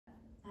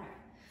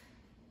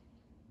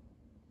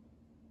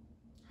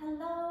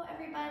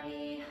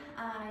everybody.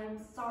 I'm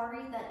sorry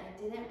that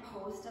I didn't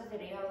post a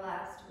video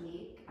last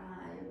week.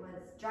 I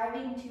was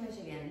driving to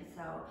Michigan,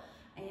 so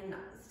I am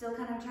still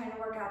kind of trying to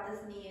work out this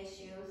knee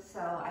issue. So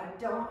I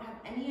don't have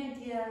any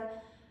idea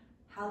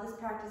how this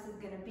practice is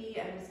going to be.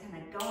 I'm just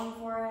kind of going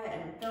for it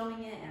and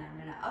filming it, and I'm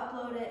going to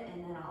upload it,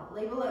 and then I'll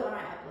label it when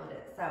I upload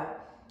it. So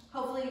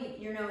hopefully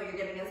you know what you're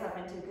getting yourself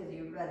into because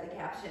you read the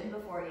caption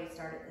before you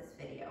started this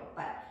video.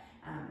 But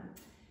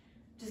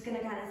just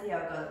gonna kind of see how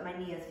it goes. My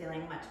knee is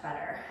feeling much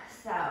better.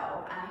 So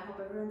I hope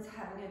everyone's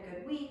having a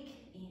good week,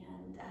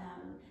 and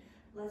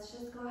let's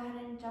just go ahead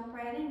and jump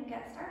right in and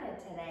get started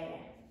today.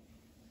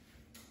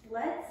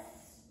 Let's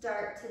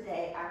start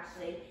today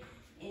actually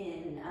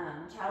in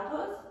child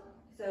pose.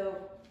 So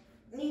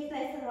knees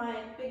nice and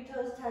wide, big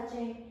toes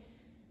touching.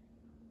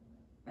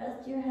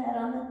 Rest your head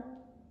on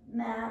the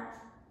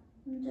mat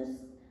and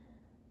just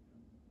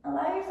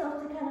allow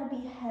yourself to kind of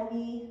be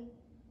heavy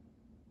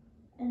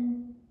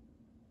and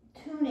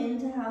tune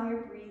into how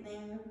you're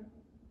breathing.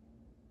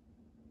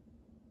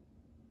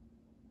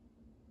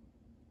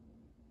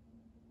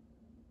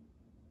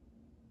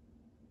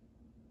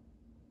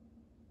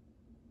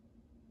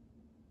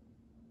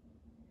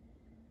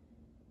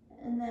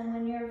 And then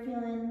when you're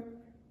feeling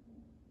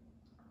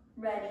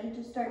ready,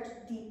 just start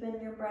to deepen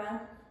your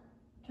breath,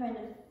 trying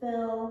to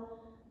fill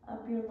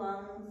up your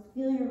lungs.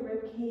 Feel your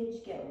rib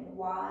cage get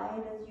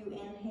wide as you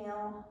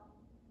inhale,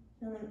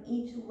 feeling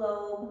each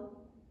lobe.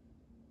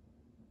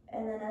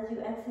 And then as you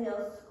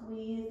exhale,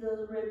 squeeze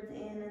those ribs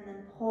in and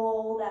then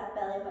pull that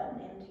belly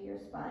button into your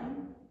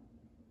spine.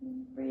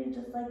 Breathe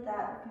just like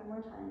that a few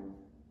more times.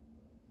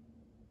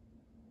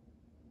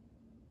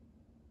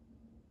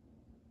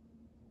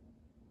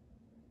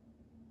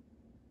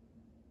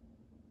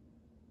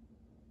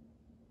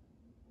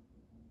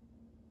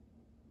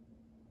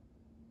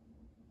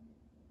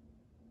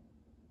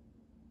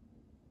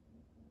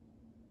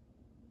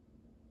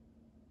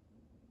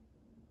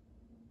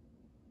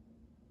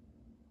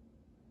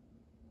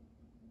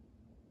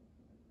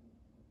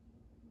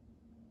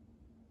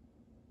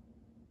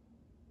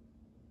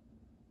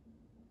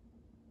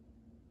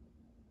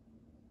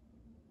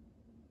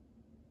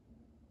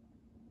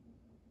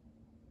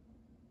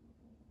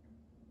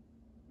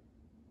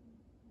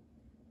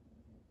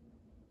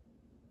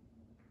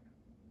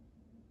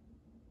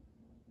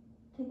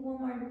 Take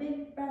one more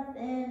big breath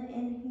in,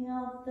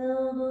 inhale,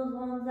 fill those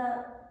lungs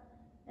up,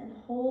 and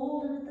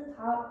hold it at the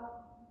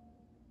top.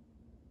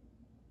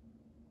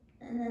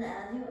 And then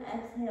as you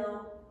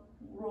exhale,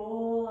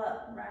 roll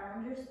up,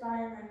 round your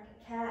spine like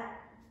a cat.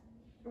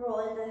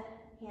 Roll into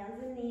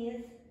hands and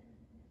knees.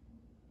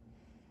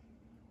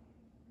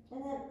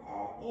 And then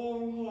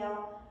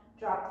inhale,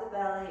 drop the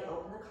belly,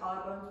 open the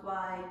collarbones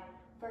wide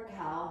for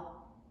cow.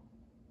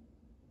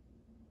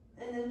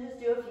 And then just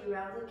do a few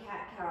rounds of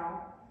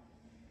cat-cow.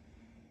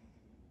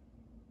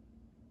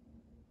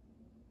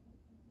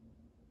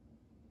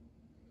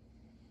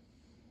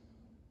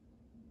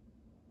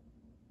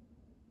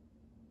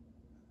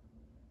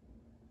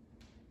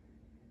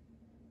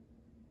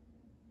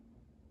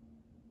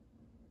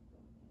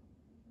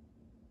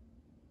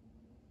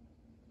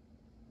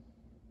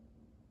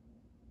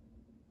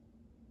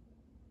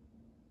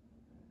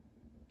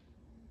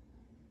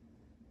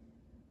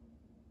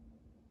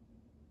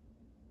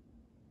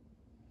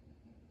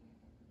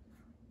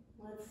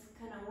 Let's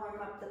kind of warm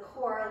up the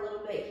core a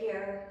little bit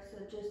here. So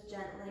just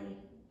gently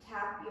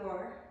tap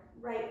your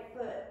right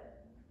foot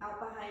out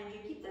behind you.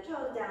 Keep the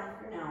toes down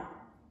for now.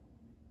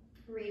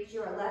 Reach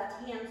your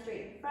left hand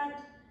straight in front.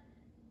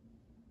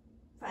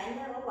 Find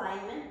that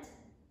alignment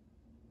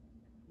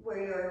where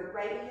your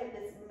right hip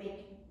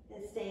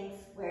is staying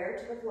square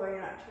to the floor.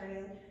 You're not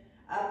turning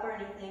up or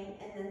anything.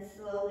 And then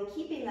slowly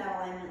keeping that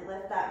alignment,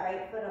 lift that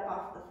right foot up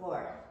off the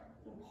floor.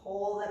 And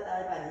pull that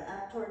belly button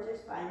up towards your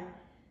spine,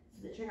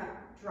 so that you're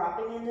not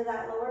dropping into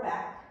that lower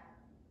back.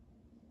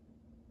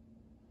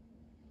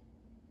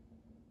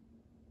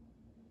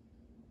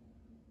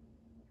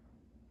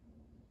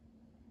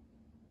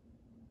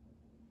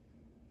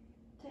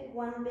 Take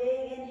one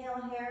big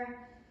inhale here.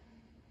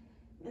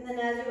 And then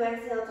as you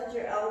exhale, touch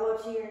your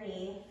elbow to your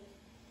knee.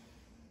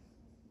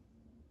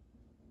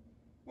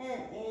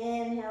 And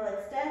inhale,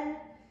 extend.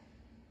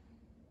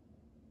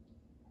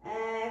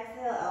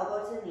 Exhale,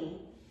 elbow to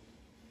knee.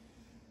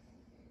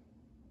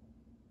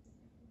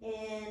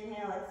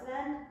 Inhale,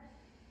 extend.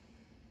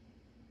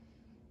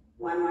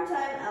 One more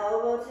time,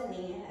 elbow to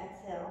knee,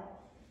 exhale.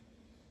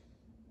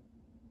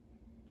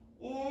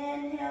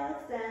 Inhale,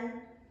 extend.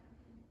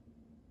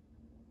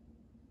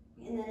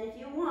 And then if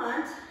you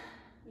want,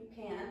 you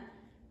can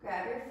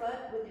grab your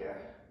foot with your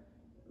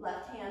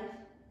left hand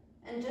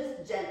and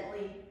just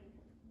gently,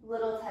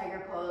 little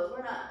tiger pose.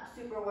 We're not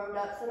super warmed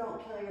up, so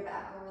don't kill your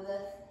back over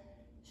this.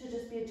 It should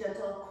just be a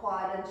gentle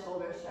quad and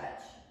shoulder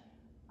stretch.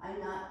 I'm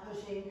not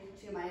pushing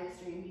to my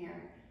extreme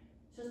here.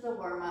 It's just a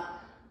warm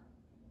up.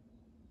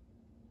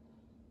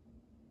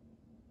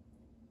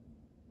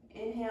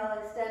 Inhale,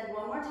 extend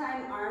one more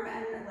time, arm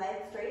and leg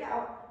straight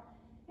out.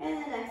 And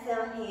then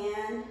exhale,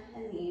 hand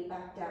and knee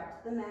back down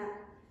to the mat.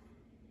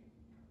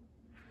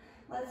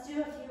 Let's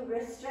do a few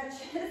wrist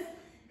stretches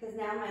because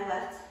now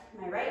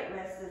my right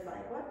wrist is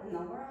like, what in the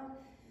world?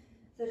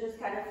 So just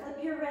kind of flip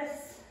your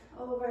wrists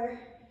over.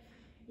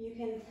 You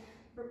can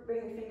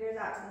bring your fingers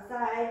out to the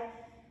side,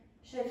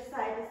 shift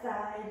side to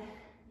side.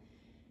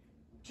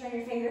 Turn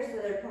your fingers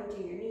so they're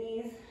pointing your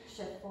knees,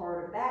 shift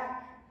forward and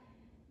back.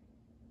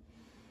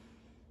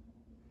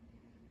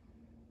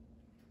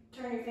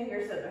 Turn your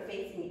fingers so they're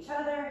facing each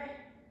other.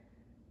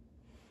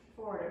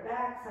 Forward and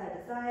back, side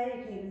to side.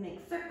 You can even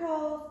make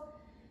circles.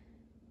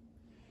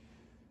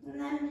 And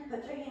then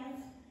put your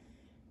hands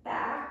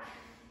back,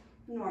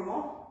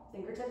 normal,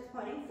 fingertips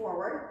pointing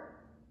forward.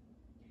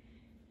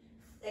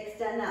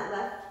 Extend that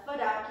left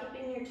foot out,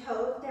 keeping your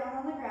toes down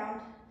on the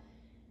ground.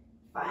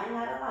 Find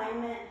that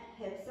alignment,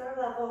 hips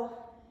are level.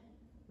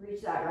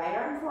 Reach that right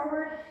arm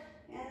forward,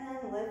 and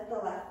then lift the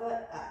left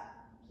foot up,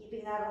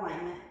 keeping that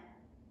alignment.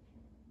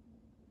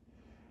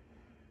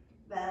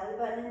 Belly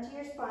button into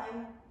your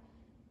spine.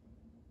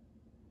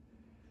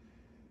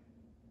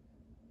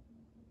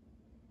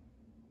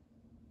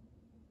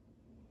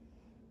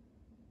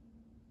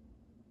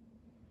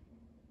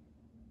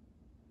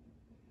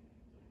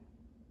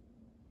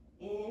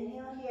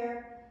 Inhale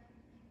here.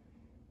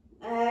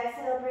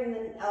 Exhale, bring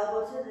the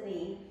elbow to the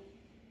knee.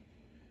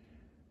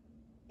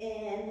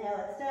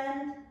 Inhale,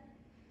 extend.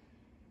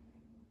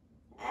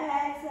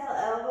 Exhale,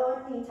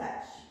 elbow and knee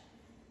touch.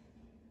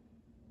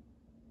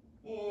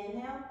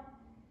 Inhale.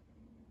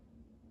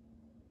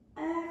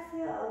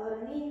 Exhale, elbow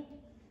to knee.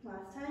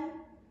 Last time.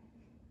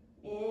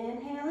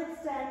 Inhale,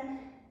 extend.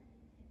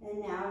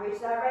 And now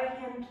reach that right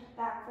hand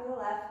back for the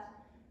left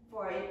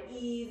for an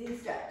easy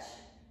stretch.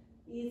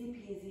 Easy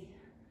peasy.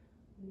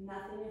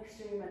 Nothing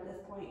extreme at this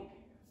point.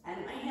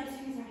 And my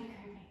hamstrings are already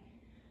cramping.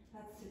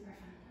 That's super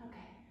fun.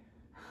 Okay.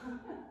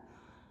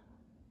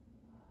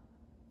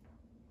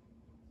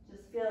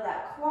 Just feel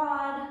that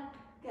quad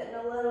getting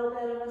a little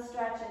bit of a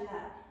stretch in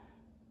that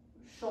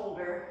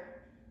shoulder,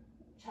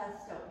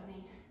 chest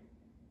opening.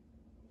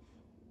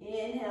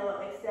 Inhale,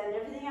 extend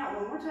everything out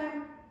one more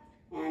time.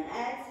 And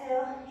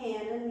exhale,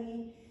 hand and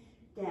knee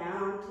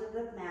down to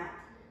the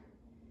mat.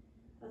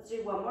 Let's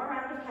do one more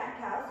round of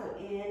cat-cow. So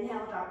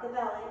inhale, drop the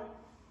belly.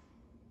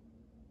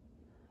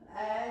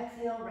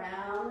 Exhale,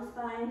 round the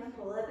spine,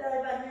 pull that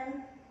belly button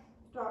in,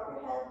 drop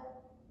your head.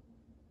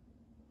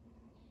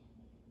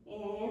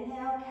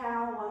 Inhale,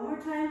 cow, one more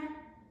time.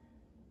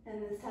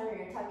 And this time you're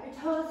gonna tuck your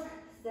toes,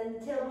 extend the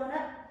tailbone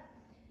up,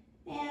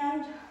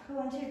 and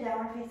go into your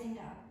downward facing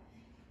dog.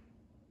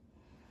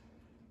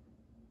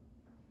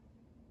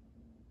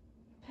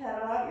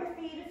 Pedal out your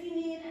feet if you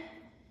need.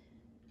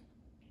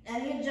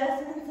 Any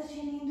adjustments that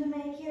you need to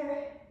make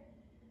here,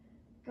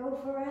 go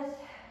for it.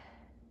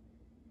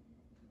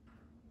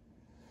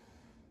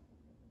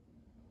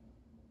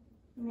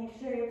 Make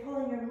sure you're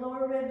pulling your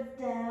lower ribs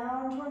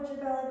down towards your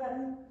belly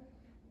button.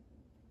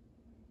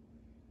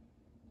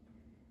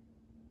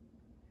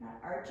 Not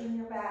arching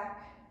your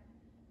back.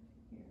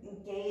 You're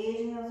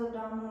engaging those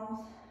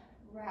abdominals.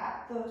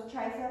 Wrap those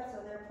triceps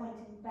so they're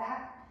pointing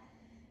back.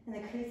 And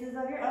the creases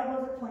of your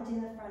elbows are pointing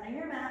the front of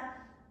your mat.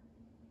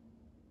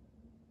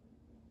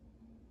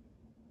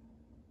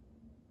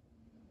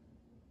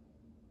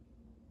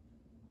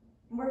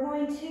 We're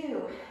going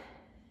to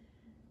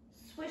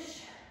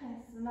swish,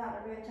 this is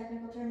not a very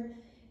technical term,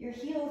 your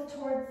heels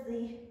towards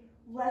the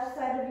left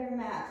side of your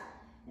mat.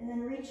 And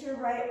then reach your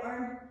right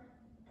arm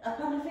up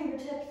on the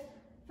fingertips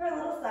for a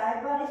little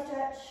side body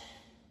stretch.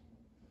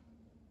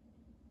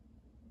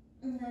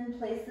 And then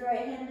place the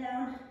right hand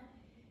down.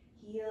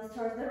 Heels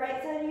towards the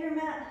right side of your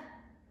mat.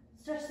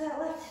 Stretch that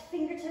left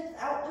fingertips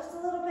out just a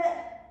little bit.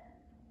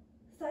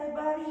 Side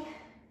body.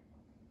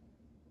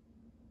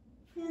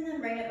 And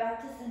then bring it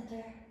back to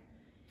center.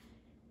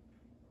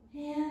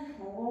 And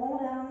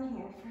hold down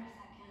here for a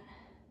second.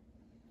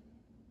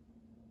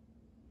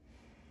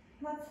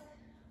 Let's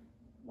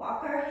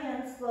walk our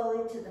hands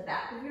slowly to the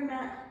back of your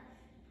mat.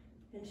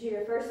 Into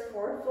your first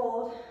forward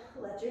fold.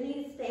 Let your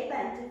knees stay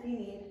bent if you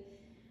need.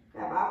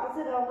 Grab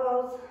opposite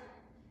elbows.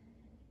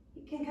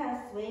 You can kind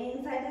of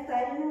swing side to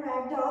side in a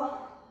ragdoll.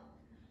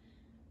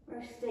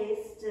 Or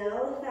stay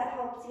still if that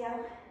helps you.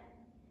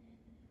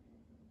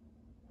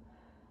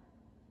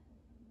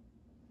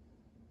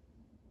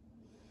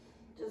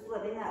 Just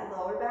letting that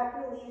lower back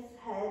release.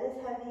 Head is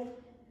heavy.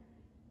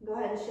 Go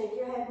ahead and shake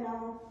your head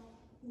no.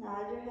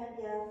 Nod your head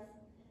yes.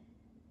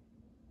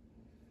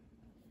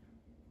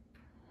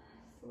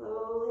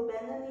 Slowly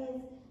bend the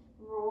knees.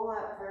 Roll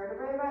up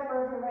vertebrae by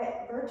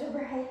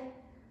vertebrae.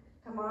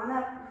 Come on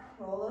up.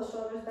 Roll those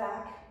shoulders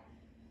back.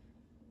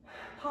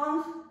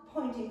 Palms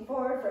pointing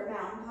forward for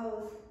mountain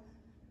pose.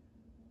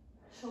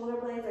 Shoulder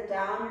blades are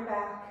down your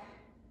back.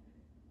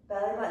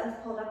 Belly button's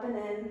pulled up and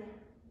in.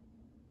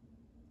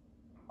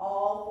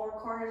 All four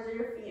corners of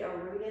your feet are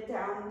rooted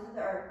down into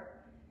the earth.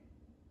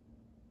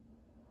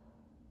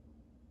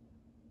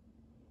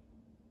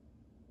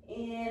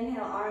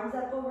 Inhale, arms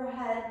up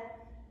overhead.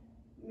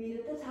 Meet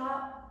at the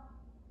top.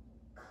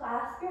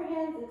 Clasp your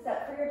hands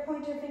except for your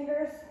pointer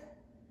fingers.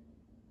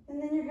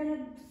 And then you're going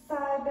to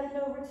side bend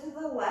over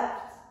to the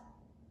left.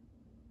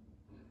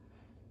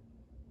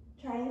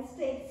 Try and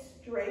stay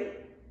straight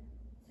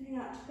so you're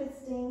not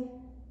twisting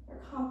or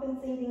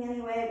compensating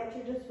anyway, but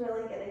you're just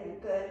really getting a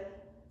good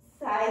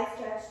side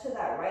stretch to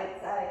that right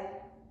side.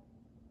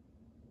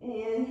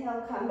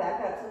 Inhale, come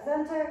back up to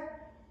center.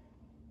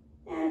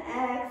 And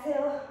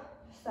exhale,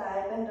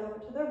 side bend over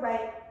to the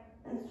right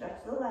and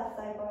stretch the left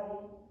side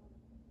body.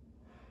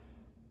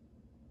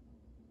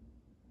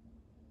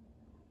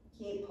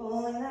 Keep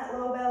pulling that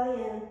low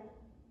belly in.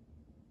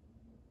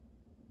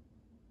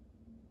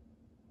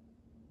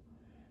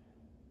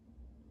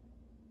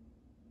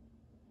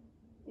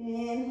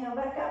 Inhale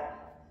back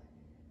up.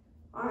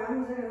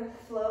 Arms are going to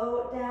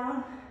float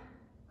down.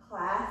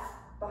 Clasp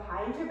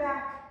behind your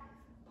back.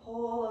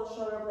 Pull those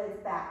shoulder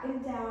blades back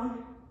and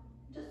down.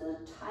 Just a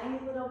tiny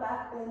little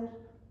back bend.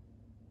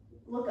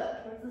 Look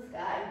up towards the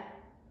sky.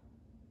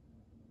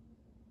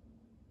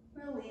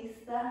 Release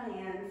the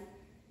hands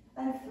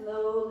and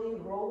slowly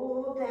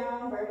roll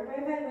down vertebrae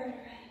by vertebrae.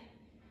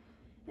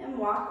 And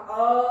walk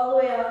all the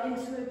way out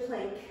into a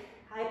plank,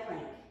 high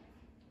plank.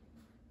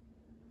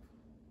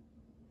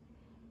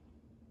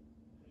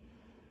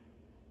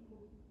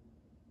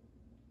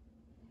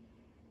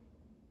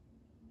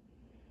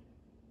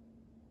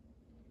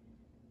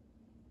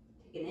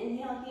 Take an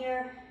inhale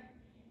here.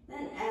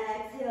 Then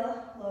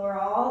exhale, lower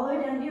all the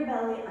way down to your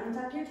belly,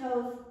 untuck your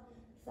toes,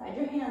 slide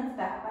your hands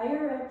back by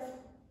your ribs,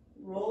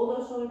 roll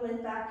those shoulder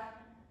blades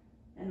back,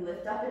 and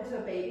lift up into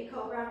a baby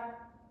cobra.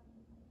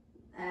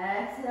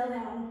 Exhale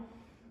down.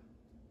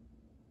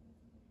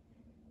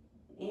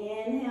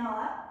 Inhale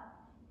up.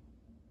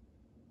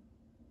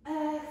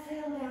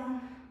 Exhale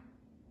down.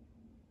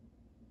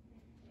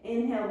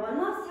 Inhale one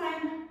last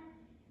time.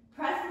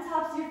 Press the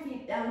tops of your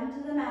feet down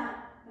to the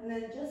mat, and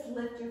then just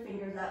lift your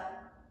fingers up.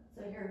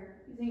 So you're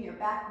using your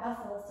back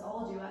muscles to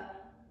hold you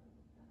up.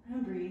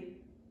 And breathe.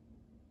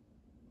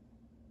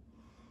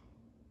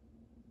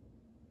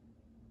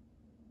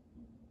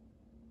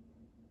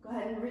 Go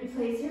ahead and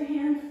replace your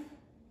hands.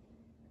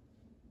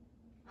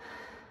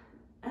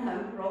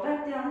 Roll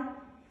back down.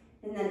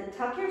 And then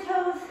tuck your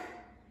toes.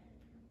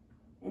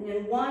 And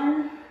then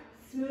one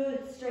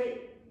smooth,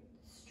 straight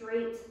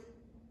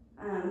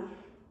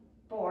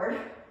board,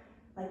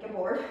 like a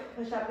board,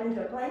 push up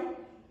into a plank.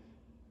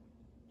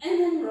 And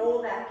then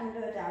roll back into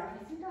a down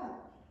facing dog.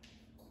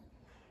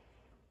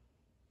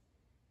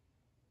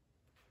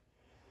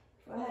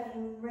 Go ahead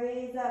and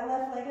raise that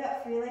left leg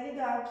up, three-legged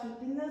dog,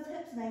 keeping those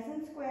hips nice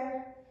and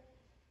square.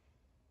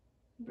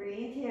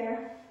 Breathe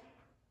here.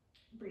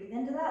 Breathe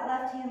into that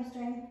left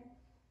hamstring.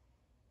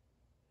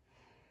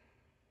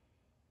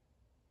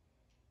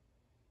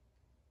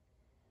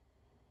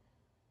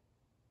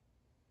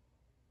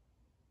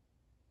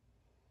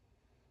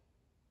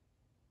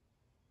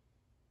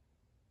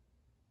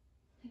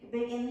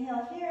 Big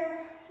inhale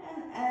here,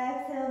 and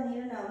exhale,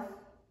 knee to nose.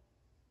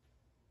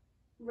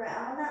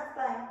 Round that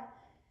spine.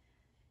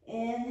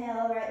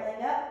 Inhale, right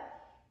leg up.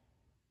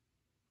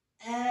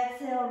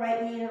 Exhale,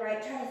 right knee to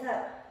right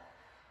tricep.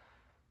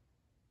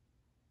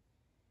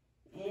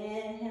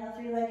 Inhale,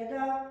 three-legged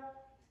dog.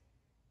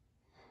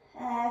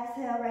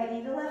 Exhale, right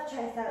knee to left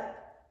tricep.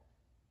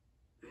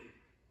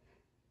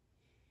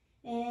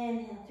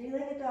 Inhale,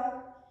 three-legged dog.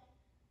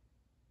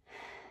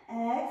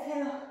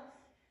 Exhale.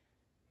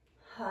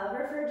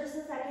 Hover for just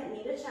a second,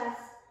 knee to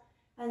chest,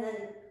 and then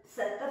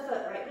set the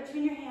foot right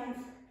between your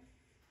hands.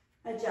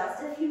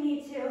 Adjust if you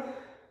need to.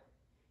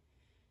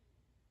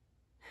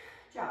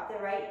 Drop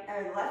the right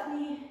or left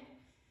knee.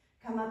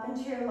 Come up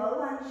into your low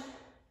lunge.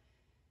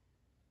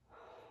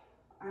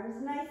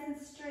 Arms nice and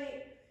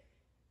straight.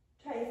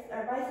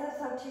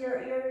 Biceps up to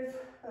your ears,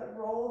 but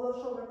roll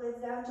those shoulder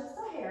blades down just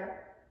a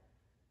hair.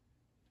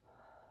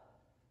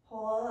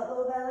 Pull that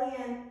low belly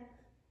in.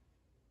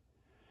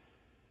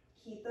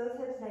 Keep those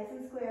hips nice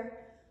and square.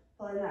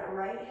 Pulling that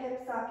right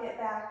hip socket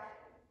back.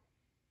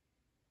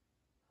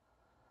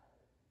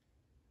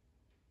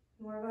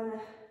 We're going to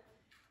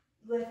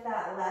lift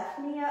that left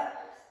knee up.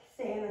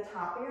 Stay on the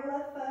top of your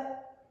left foot.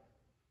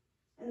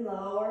 And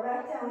lower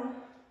back down.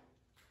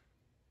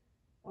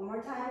 One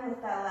more time,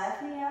 lift that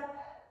left knee up.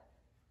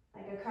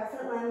 Like a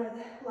crescent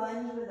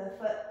lunge with the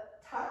foot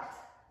tucked.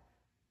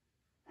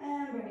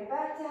 And bring it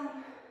back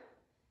down.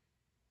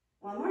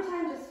 One more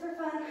time, just for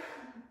fun.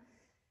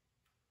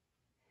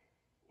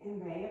 And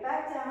bring it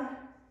back down.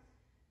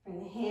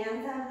 Bring the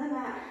hands out of the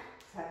mat.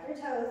 Tuck your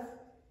toes.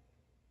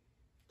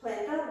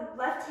 Plant the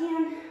left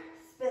hand.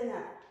 Spin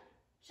that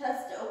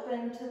chest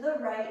open to the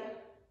right.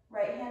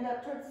 Right hand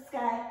up towards the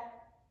sky.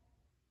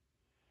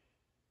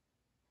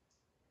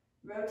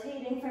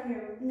 Rotating from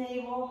your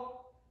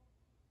navel,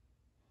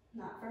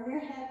 not from your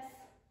hips.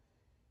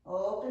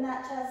 Open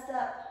that chest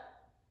up.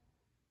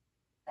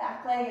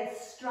 Back leg is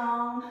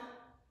strong.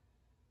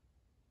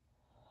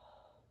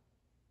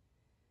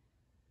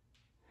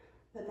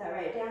 Put that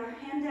right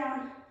hand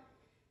down.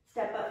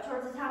 Step up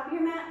towards the top of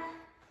your mat.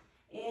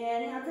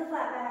 Inhale to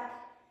flat back.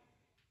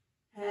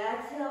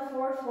 Exhale,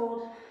 forward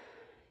fold.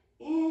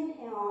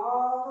 Inhale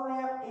all the way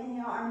up.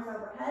 Inhale, arms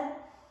overhead.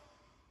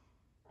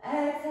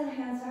 Exhale,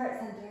 hands to heart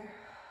center.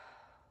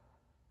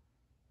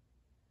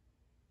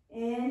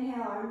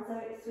 Inhale, arms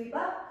sweep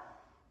up.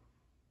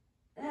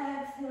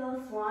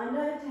 Exhale, swan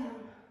dive down.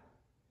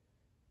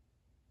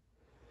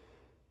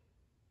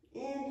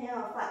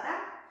 Inhale, flat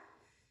back.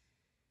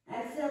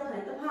 Exhale,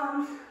 plant the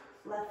palms.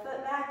 Left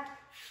foot back.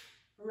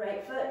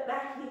 Right foot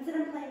back, meets it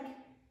in plank.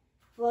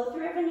 Flow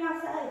through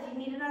Vinyasa. If you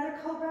need another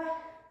cobra,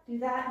 do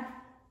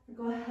that.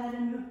 Go ahead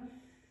and move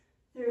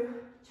through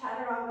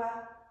chaturanga,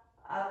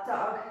 up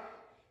dog,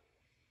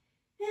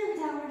 and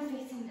downward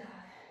facing dog.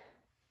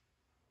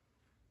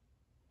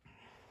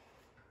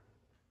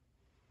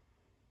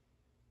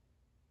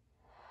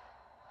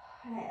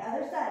 All right,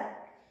 other side.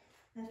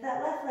 Lift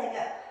that left leg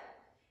up.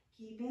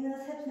 Keeping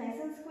those hips nice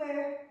and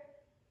square.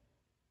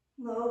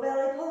 Low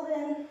belly pulled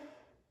in.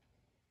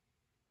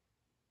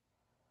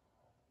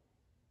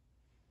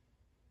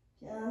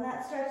 Feeling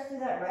that stretch through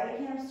that right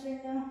hamstring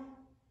now.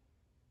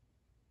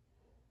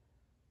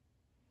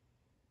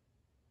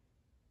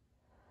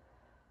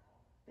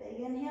 Big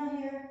inhale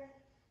here.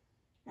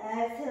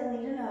 Exhale,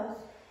 knee to nose.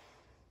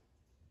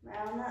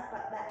 Round that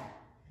butt back.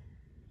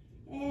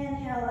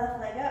 Inhale, left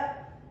leg up.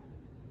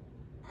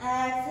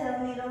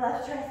 Exhale, knee to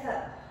left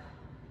tricep.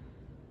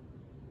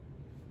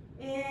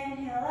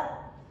 Inhale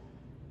up.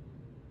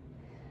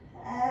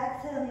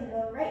 Exhale, knee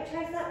to right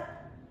tricep.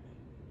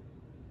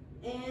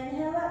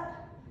 Inhale up.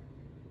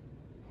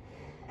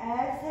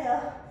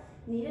 Exhale,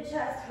 knee to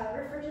chest.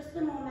 Hover for just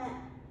a moment.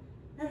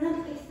 And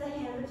then place the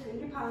hand between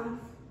your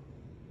palms.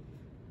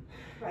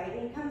 Right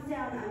knee comes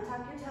down.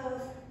 Untuck your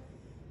toes.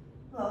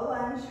 Low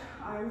lunge.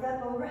 Arms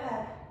up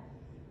overhead.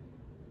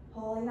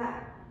 Pulling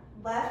that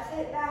left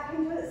hip back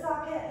into its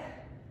socket.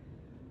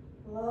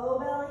 Low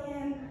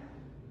belly in.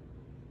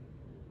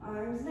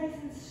 Arms nice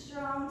and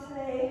strong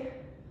today.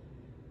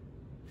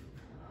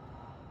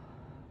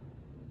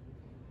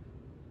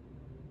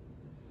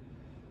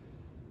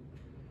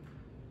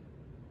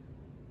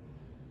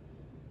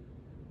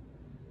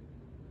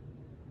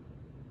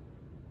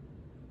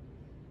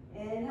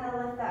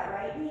 Inhale, lift that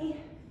right knee.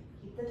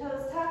 Keep the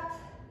toes tucked.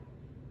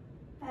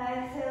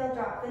 Exhale,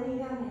 drop the knee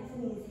down nice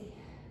and easy.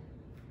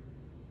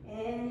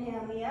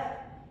 Inhale, knee up.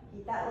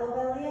 Keep that low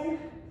belly in.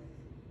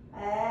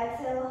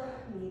 Exhale,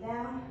 knee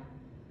down.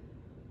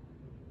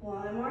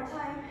 One more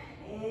time.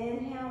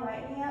 Inhale,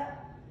 right knee up.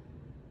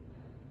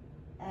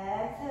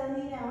 Exhale,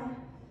 knee down.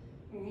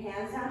 Bring your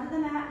hands down to the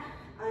mat.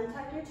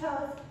 Untuck your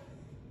toes.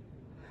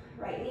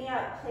 Right knee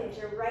up. Plant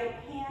your right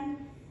hand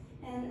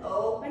and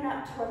open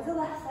up towards the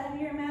left side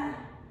of your mat.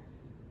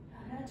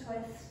 I'm gonna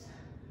twist.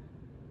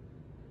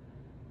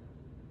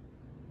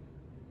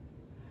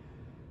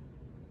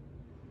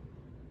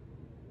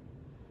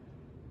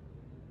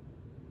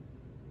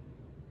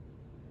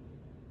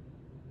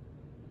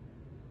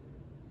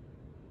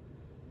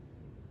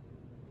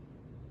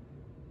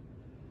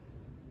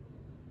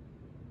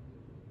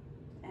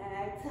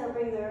 Exhale,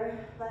 bring the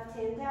left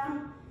hand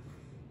down.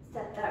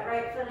 Step that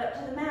right foot up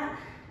to the mat,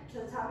 to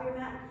the top of your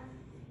mat.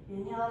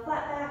 Inhale,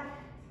 flat back.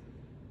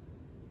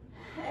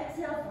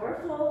 Exhale,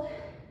 forward fold.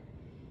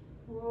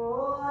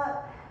 Roll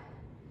up.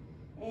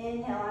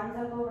 Inhale, arms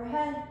up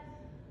overhead.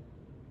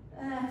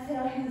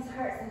 Exhale, hands to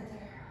heart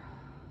center.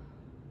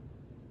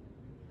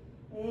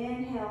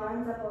 Inhale,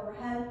 arms up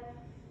overhead.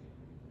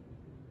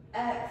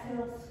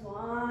 Exhale,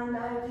 swan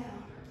dive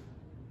down.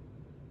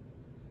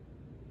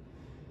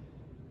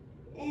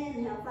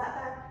 Inhale, flat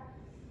back.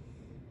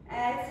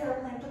 Exhale,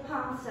 plant the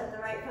palms, step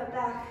the right foot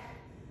back.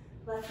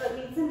 Left foot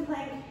meets in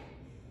plank.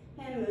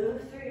 And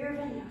move through your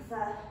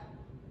vinyasa.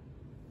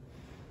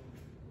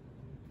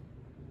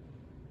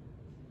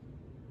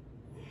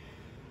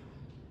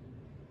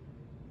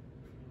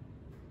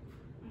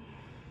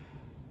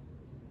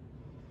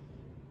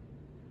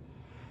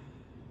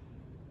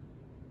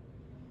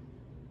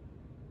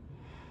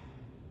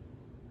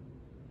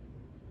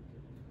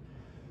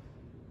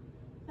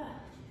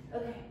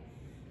 Okay,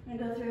 I'm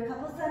gonna go through a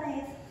couple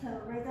sunays. So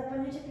raise up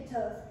on your tippy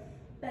toes.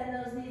 Bend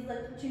those knees,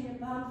 lift between your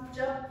palms,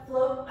 jump,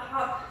 float,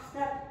 hop,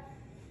 step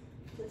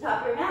to the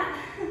top of your mat.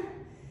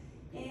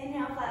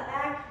 Inhale, flat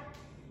back.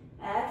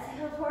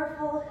 Exhale, forward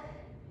fold.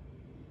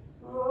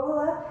 Roll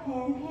up,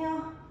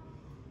 inhale.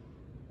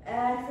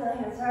 Exhale,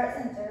 hands to heart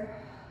center.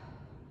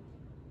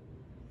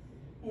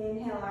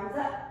 Inhale, arms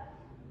up.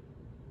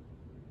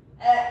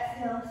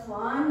 Exhale,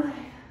 swan dive.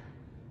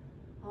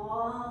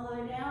 All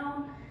the way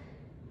down.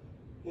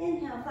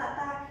 Inhale, flat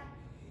back.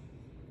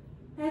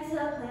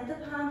 Exhale, plant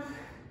the palms.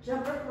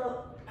 Jump or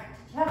float back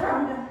to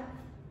chaturanga.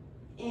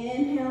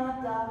 Inhale,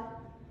 up dog.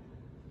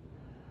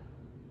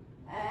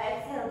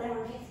 Exhale,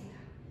 downward facing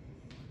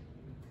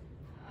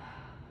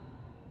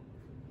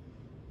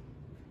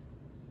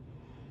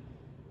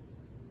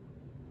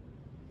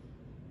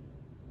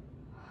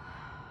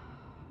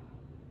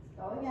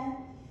dog. Go again.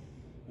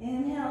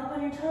 Inhale, up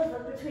on your toes,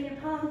 look between your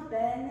palms,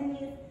 bend the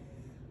knees.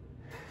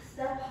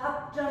 Step,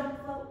 hop,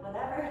 jump, float,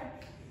 whatever.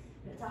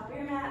 To the top of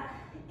your mat.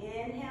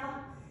 Inhale,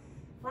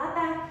 flat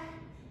back.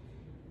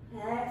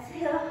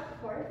 Exhale,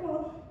 forward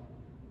fold.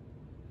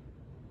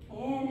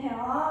 Inhale,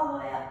 all the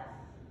way up.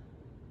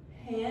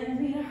 Hands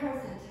meet at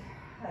heart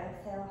center.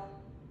 Exhale.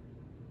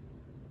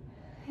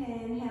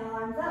 Inhale,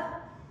 arms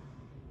up.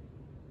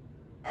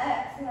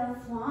 Exhale,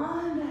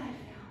 swan dive down.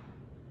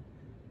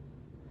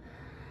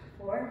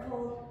 Forward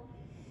fold.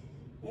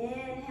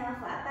 Inhale,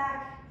 flat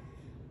back.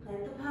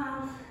 Plant the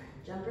palms.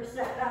 Jumper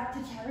step back to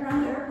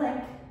chaturanga or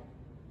plank.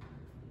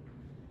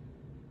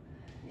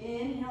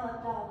 Inhale,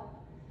 up dog.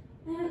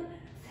 And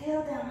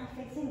exhale down,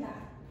 facing dog.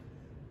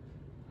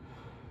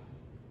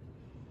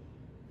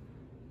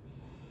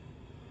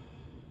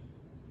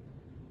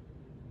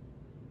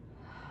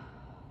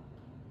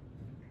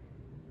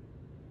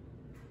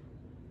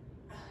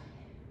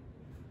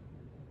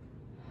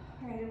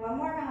 We're gonna do one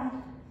more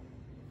round.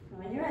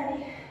 And when you're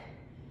ready,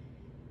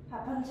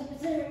 hop on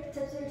tips of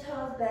your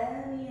toes,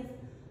 bend the knees,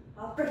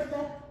 upper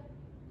step,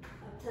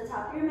 up to the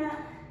top of your mat.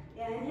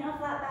 Inhale,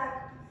 flat back.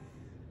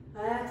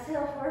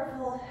 Exhale, forward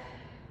fold.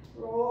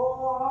 Roll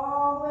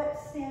all the way up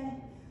to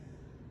standing.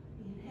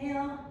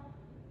 Inhale,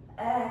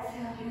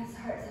 exhale, hands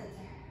to heart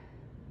center.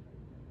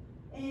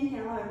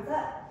 Inhale, arms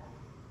up.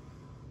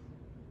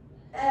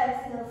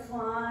 Exhale,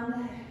 swan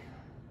dive.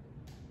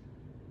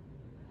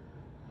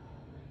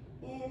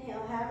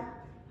 Inhale,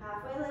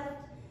 halfway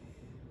lift.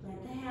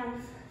 Plant the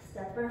hands,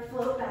 step or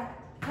float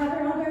back.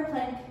 Chaturanga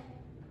plank.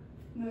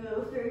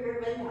 Move through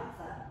your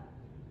vinyasa.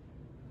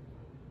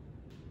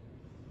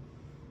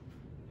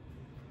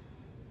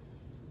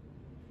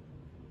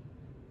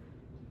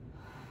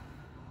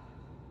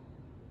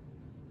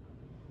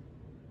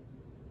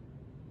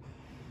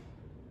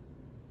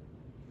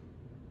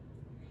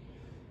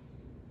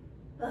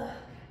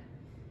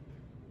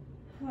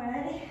 We're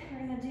ready.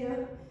 We're going to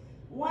do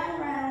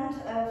one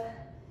round of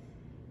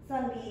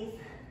sun bees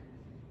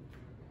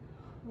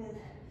with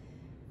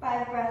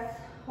 5 breaths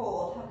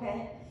hold,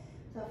 okay?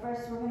 So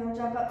first we're going to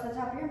jump up to the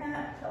top of your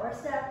mat, lower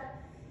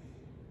step.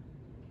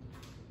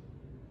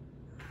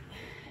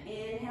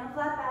 Inhale,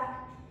 flat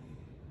back.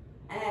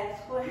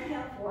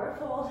 Exhale, forward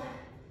fold.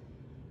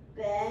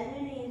 Bend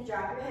your knees,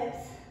 drop your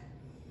hips.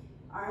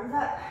 Arms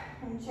up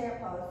in chair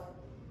pose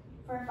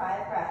for 5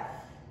 breaths.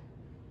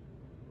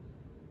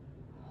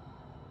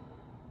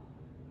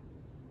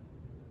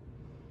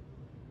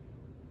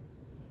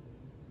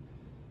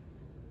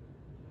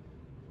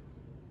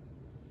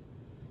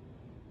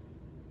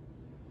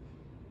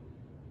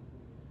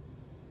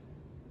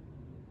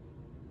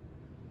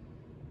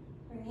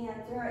 Bring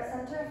hands to heart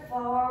center,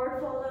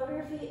 forward fold over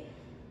your feet,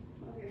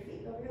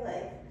 over your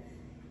legs.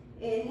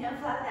 Inhale,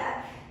 flat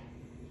back.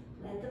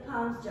 Plant the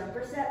palms,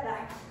 jumper step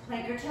back,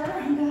 plank or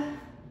chaturanga.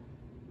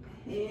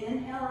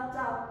 Inhale, up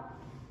dog.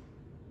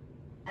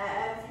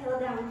 Exhale,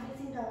 down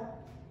facing dog.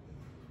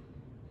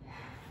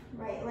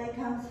 Right leg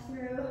comes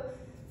through,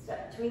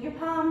 step between your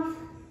palms,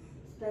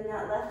 spin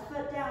that left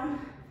foot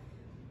down.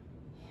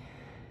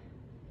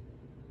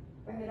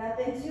 Bring it up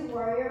into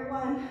warrior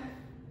one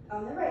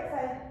on the right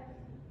side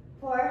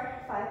for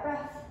 5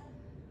 breaths.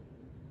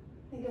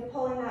 Think of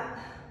pulling that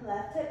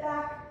left hip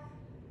back,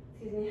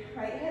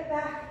 right hip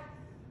back,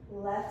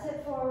 left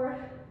hip forward,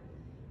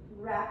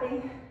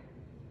 wrapping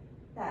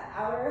that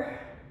outer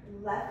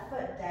left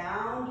foot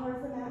down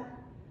towards the mat.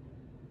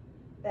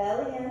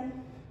 Belly in,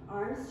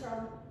 arms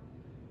strong.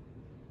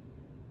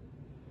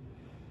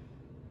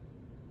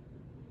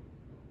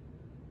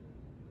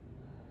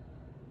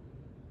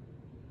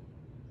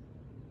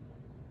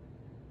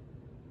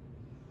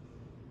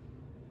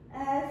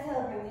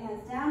 Exhale, bring the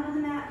hands down to the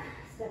mat.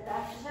 Step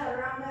back to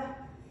chaturanga.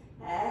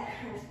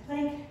 There's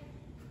plank.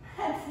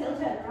 Exhale,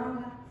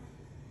 chaturanga.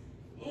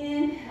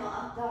 Inhale,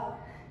 up dog.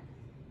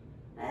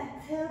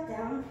 Exhale,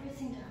 down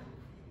facing dog.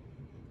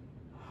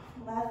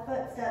 Left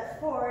foot steps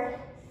forward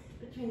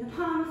between the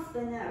palms.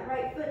 Spin that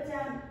right foot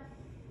down.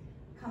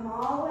 Come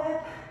all the way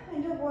up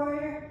into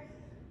warrior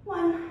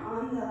one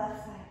on the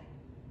left side.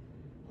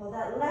 Pull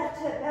that left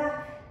hip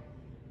back.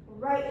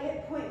 Right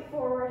hip point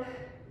forward.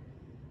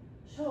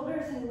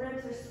 Shoulders and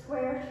ribs are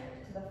squared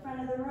to the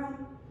front of the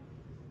room.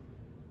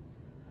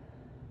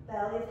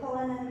 Belly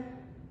pulling in.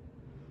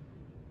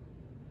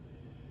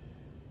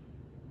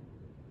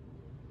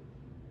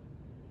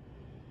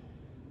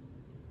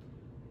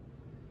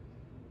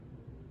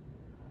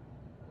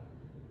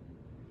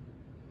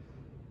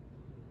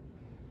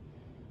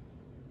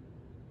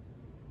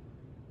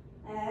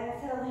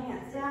 Exhale, the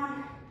hands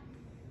down.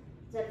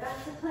 Step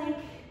back to plank.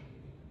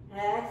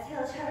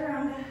 Exhale,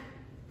 chaturanga.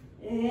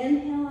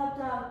 Inhale, up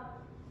dog.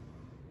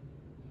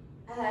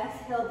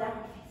 Exhale,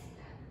 down facing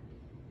dog.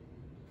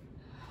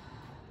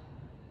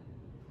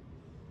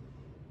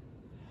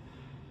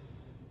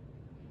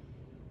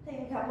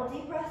 Take a couple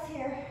deep breaths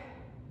here.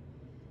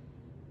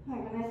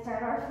 We're going to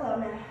start our flow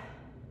now.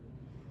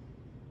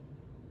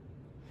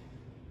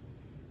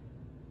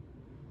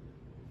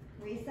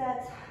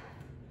 Reset.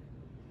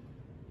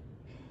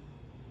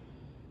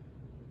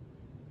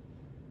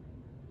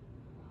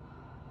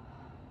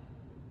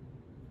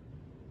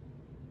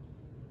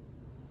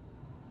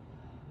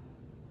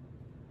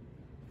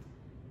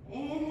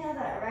 Inhale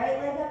that right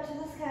leg up to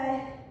the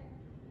sky.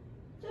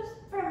 Just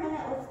for a minute,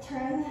 let's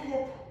turn the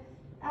hip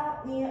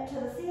out, knee up to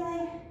the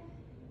ceiling,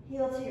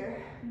 heel to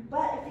your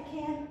butt if you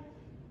can.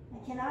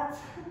 I cannot.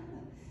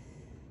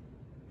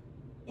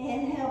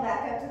 Inhale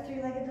back up to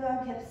 3-legged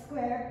dog, hips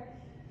square.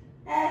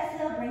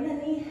 Exhale, bring the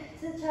knee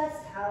to the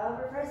chest,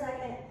 hover for a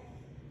second.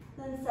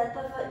 Then set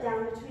the foot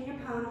down between your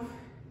palms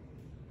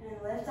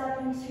and lift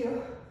up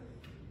into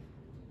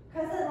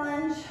crescent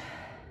lunge.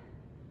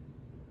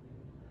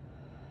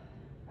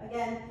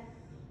 Again,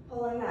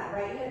 pulling that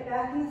right hip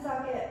back in the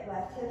socket,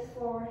 left hips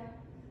forward,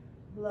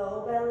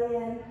 low belly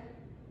in.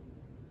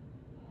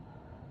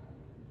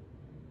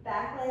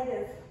 Back leg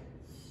is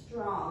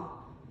strong.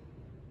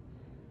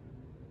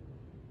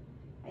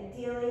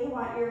 Ideally, you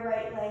want your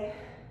right leg,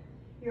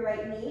 your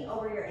right knee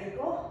over your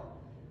ankle.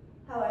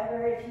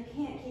 However, if you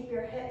can't keep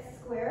your hips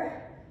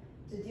square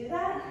to do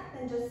that,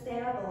 then just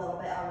stand up a little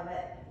bit out of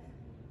it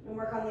and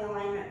work on the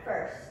alignment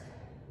first.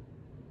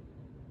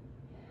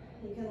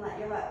 You can let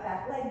your left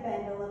back leg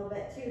bend a little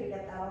bit too to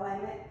get that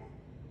alignment.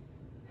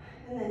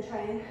 And then try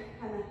and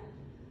kind of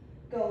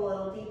go a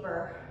little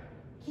deeper,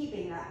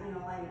 keeping that in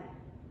alignment.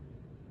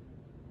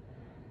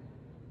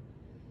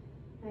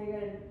 Now you're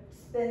going to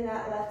spin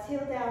that left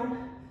heel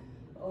down,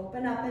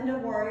 open up into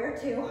warrior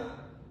two.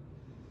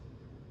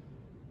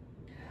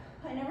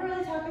 I never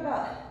really talk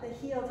about the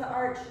heel to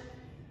arch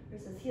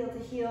versus heel to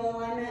heel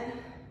alignment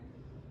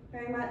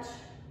very much.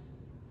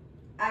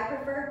 I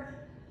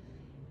prefer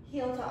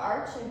heel to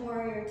arch in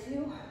warrior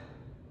two.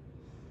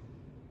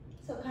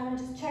 So kind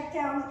of just check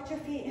down, look at your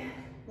feet,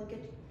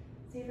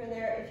 see if you're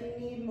there. If you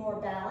need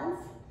more balance,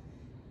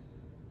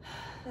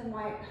 then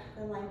line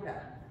it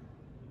up.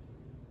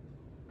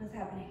 What's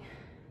happening?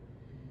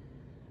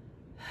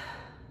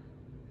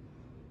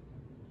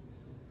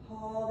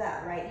 Pull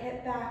that right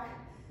hip back.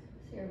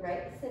 So your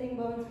right sitting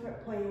bone's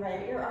pointing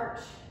right at your arch.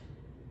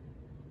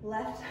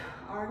 Left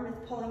arm is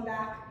pulling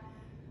back.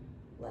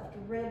 Left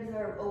ribs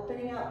are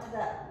opening out to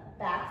that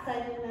back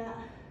side of the mat.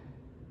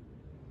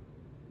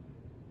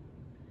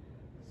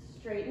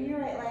 Straighten your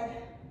right leg.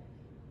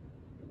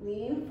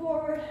 Lean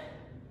forward.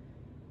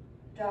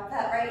 Drop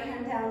that right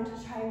hand down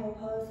to triangle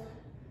pose.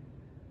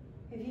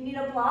 If you need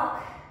a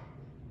block,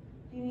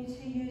 you need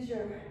to use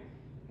your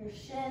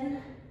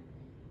shin,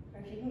 or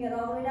if you can get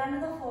all the way down to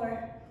the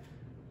floor,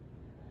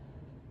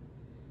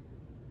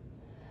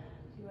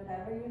 do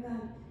whatever you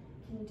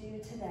can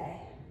do today.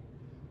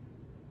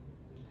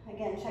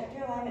 Again, check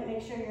your alignment,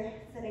 make sure your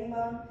sitting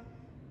bone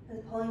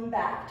is pulling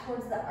back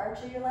towards the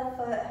arch of your left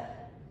foot.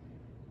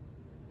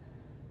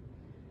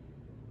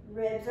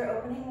 Ribs are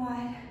opening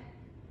wide.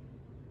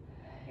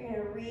 You're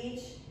gonna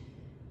reach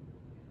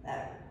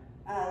that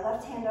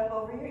left hand up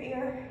over your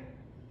ear.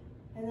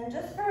 And then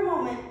just for a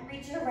moment,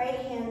 reach your right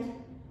hand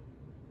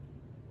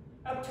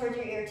up towards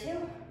your ear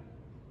too.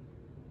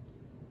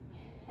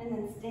 And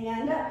then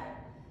stand up.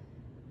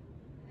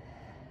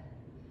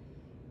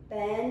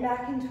 Bend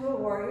back into a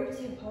warrior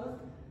two pose.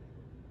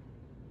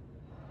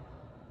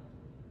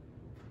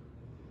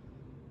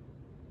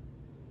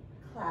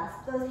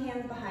 Clasp those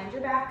hands behind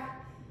your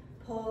back.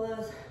 Pull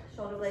those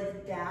shoulder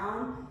blades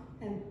down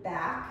and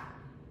back.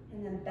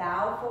 And then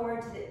bow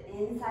forward to the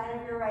inside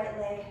of your right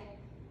leg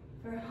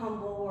for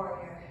humble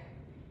warrior.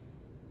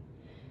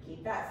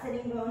 Keep that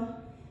sitting bone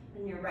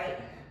on your right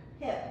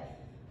hip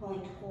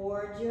pulling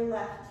towards your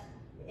left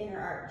inner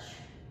arch.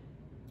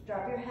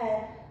 Drop your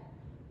head,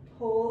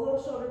 pull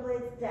those shoulder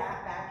blades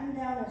back and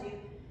down as you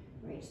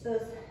reach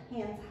those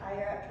hands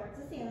higher up towards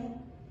the ceiling.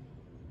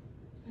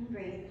 And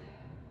breathe.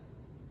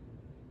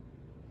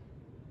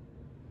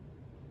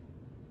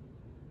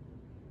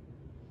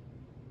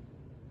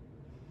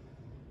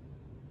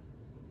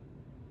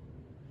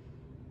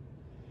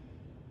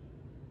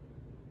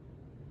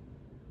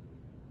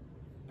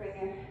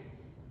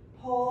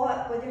 Pull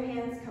up with your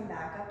hands, come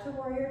back up to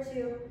warrior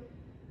two.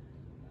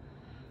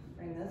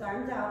 Bring those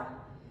arms out.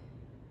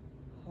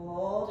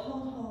 Hold,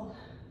 hold, hold.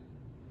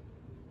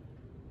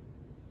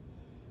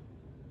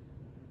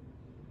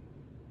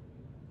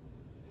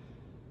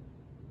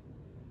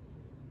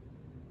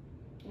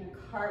 You're gonna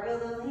cartwheel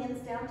those hands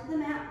down to the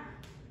mat.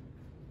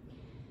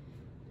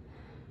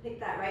 Pick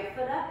that right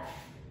foot up.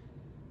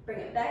 Bring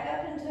it back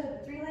up into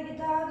a three-legged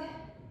dog.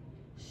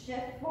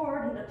 Shift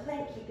forward into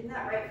plank, keeping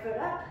that right foot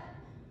up.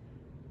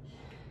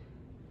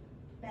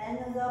 Bend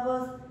those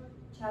elbows,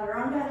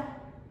 chaturanga.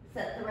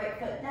 Set the right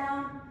foot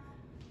down.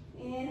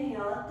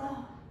 Inhale, let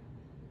go.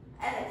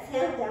 And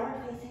exhale,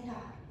 downward facing dog.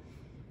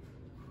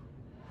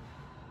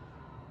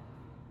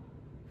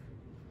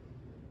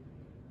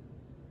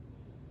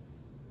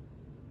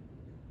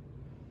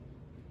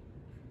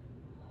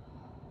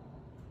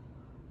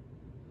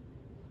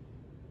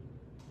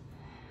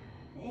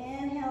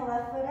 Inhale,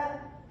 left foot up.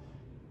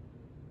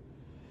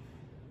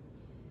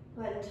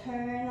 Go ahead and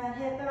turn that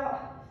hip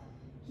out.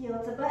 Heel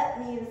to butt,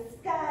 knee to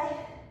sky.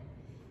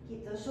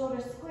 Keep those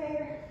shoulders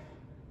square.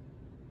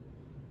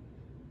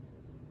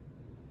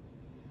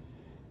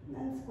 And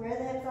then square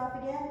the hips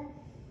off again.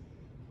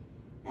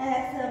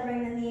 Exhale,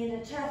 bring the knee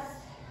into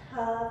chest.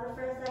 Hover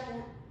for a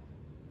second.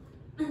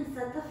 And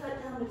set the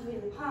foot down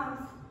between the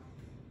palms.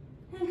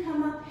 And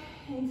come up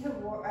into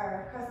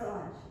crescent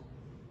lunge.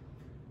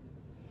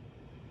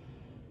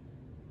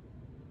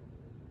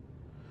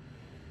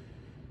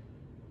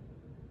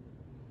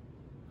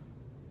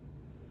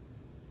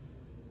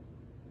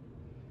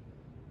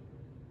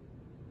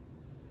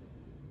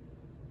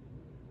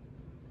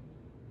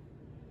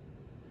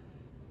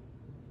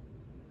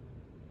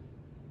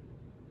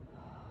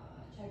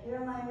 Check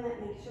your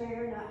alignment, make sure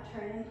you're not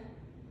turning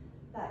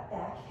that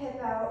back hip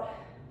out.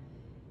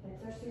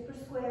 Hips are super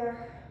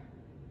square.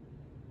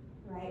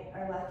 Right,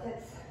 our left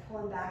hip's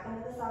pulling back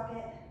into the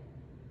socket.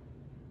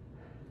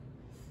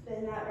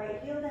 Spin that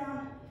right heel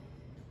down.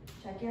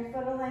 Check your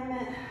foot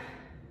alignment.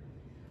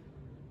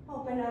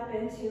 Open up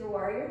into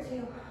warrior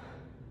two.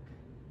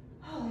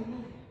 Holy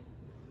moly.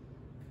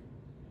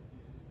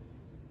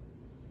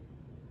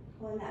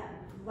 Pulling that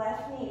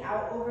left knee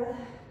out over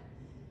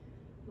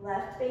the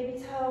left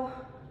baby toe.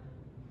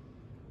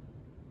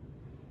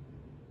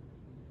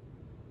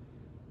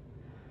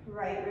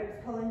 Right ribs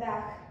pulling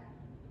back.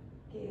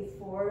 Gaze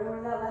forward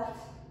over that left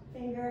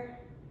finger.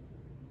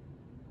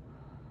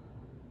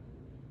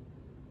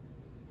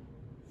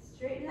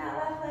 Straighten that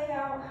left leg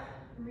out.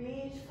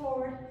 Reach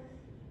forward.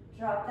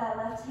 Drop that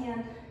left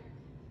hand.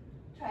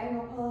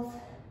 Triangle pose.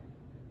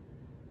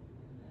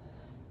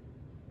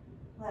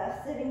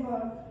 Left sitting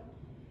bone.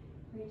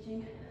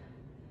 Reaching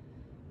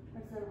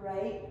towards the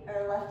right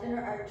or left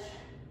inner arch.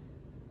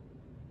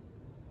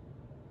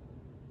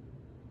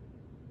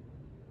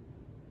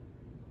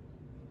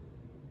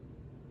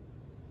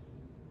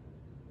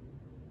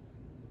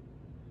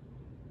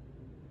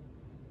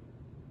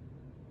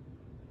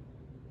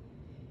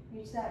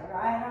 Reach that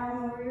right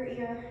arm over your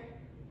ear.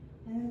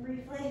 And then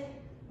briefly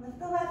lift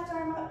the left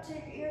arm up to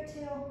your ear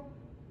too.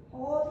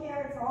 Hold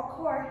here, it's all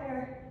core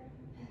here.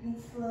 And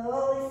then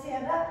slowly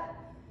stand up.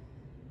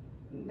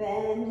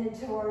 Bend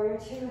into warrior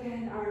two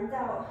again, arms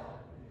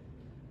out.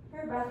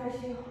 For a breath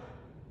or two.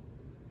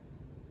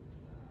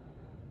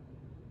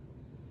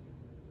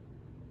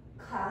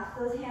 Clasp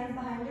those hands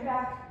behind your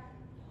back.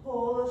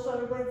 Hold those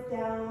shoulder blades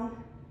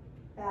down.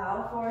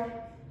 Bow forward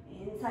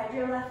inside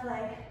your left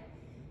leg.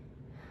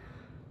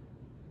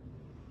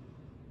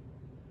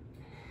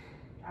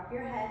 Drop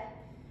your head.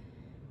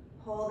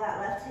 Hold that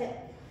left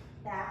hip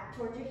back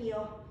towards your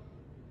heel.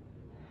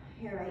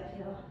 Your right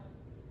heel.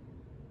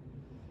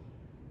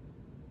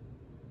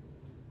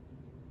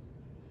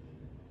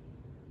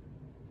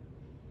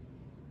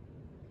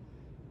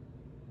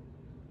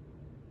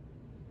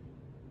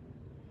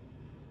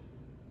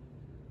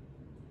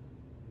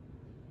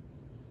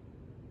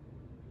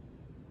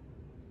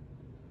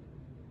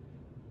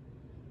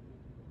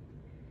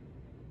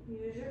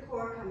 Use your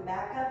core, come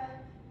back up,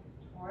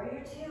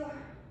 warrior two,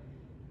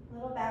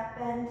 little back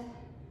bend.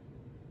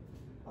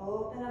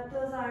 Open up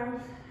those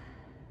arms.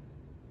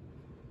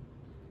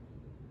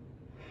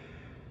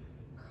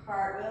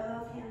 Cartwheel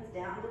those hands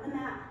down to the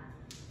mat.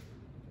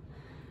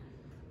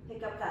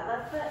 Pick up that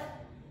left foot.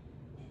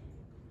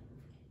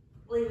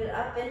 Leave it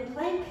up in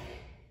plank.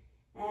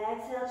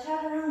 Exhale,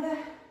 chaturanga.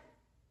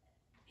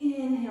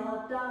 Inhale,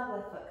 up dog,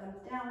 left foot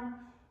comes down.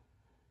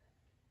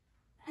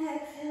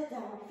 Exhale,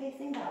 downward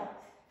facing dog.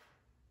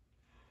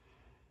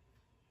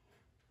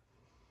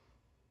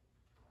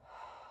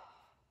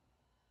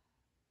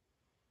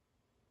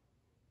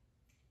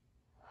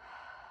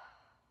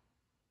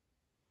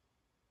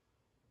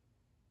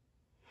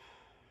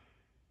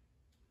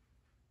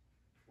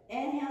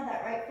 Inhale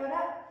that right foot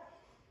up.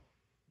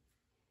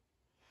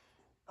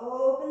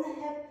 Open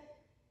the hip.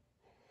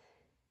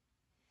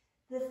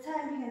 This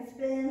time you can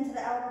spin to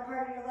the outer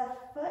part of your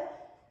left foot.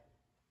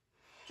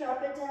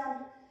 Drop it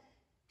down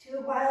to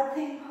a wild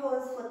thing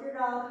pose. Flip your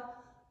dog.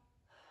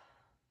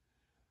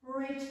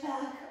 Reach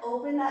back.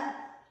 Open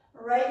that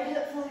right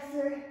hip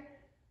flexor.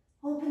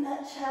 Open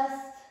that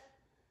chest.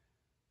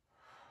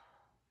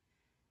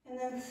 And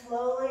then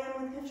slowly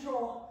and with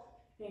control,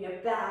 bring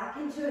it back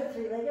into a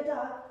three-legged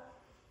dog.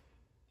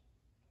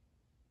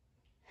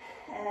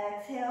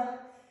 Exhale,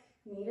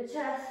 knee to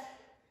chest.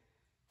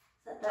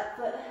 Set that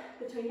foot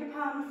between your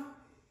palms.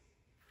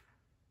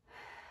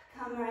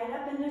 Come right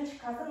up into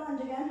crescent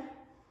lunge again.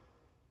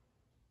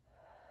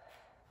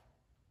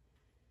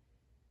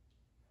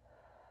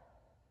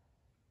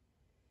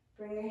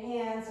 Bring your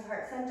hands to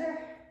heart center.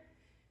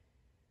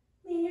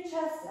 Lean your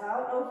chest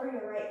out over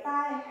your right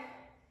thigh.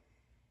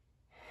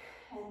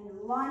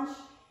 And launch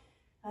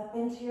up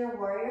into your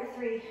warrior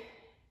three.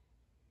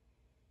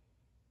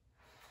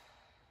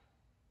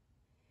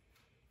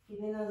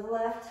 Keeping those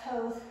left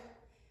toes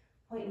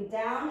pointing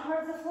down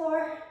towards the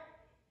floor.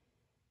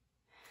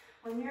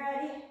 When you're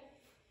ready,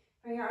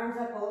 bring your arms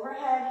up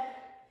overhead.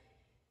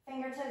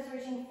 Fingertips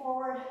reaching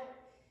forward.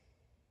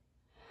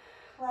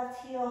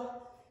 Left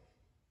heel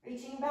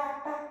reaching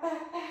back, back,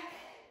 back, back.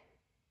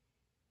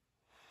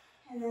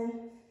 And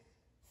then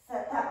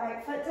set that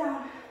right foot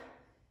down.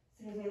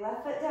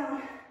 Left foot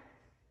down.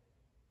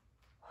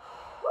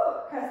 Whew,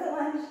 crescent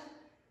lunge.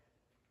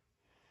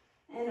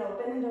 And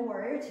open into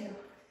warrior two.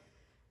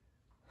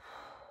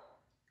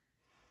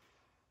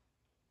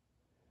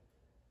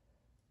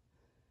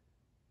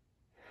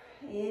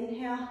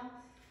 Inhale,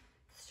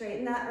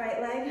 straighten that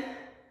right leg.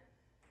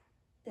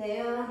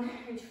 Down,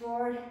 reach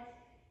forward,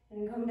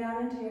 and come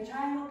down into your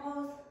triangle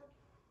pose.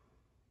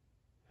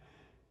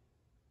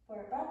 For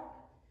a breath.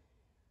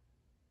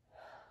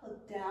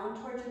 Look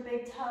down towards your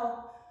big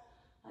toe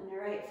on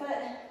your right foot.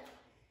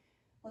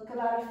 Look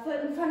about a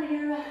foot in front of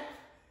your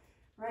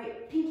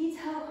right pinky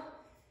toe.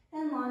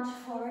 and launch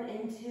forward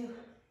into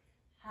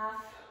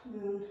half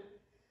moon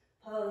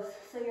pose.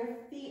 So your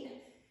feet,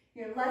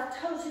 your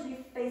left toe should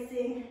be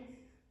facing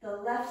the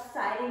left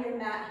side of your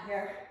mat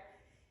here.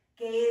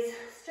 Gaze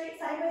straight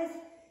sideways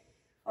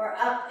or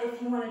up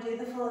if you want to do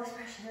the full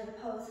expression of the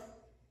pose.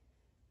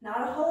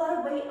 Not a whole lot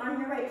of weight on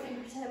your right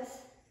fingertips,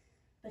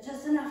 but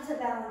just enough to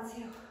balance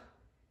you.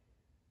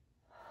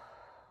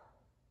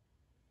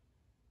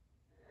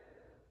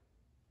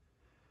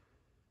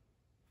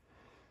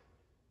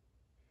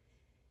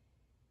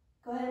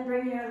 Go ahead and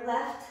bring your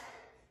left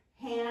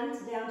hand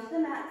down to the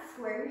mat,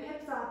 square your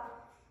hips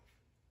up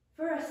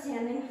for a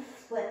standing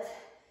split.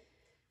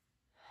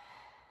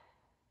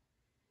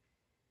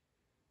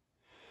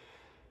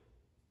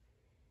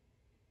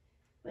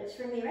 Which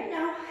for me right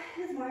now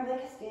is more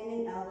like a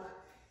standing L,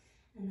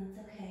 and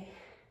that's okay.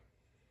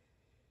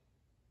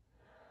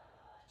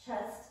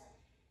 Chest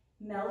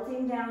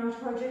melting down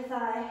towards your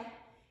thigh,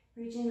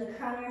 reaching the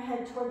crown of your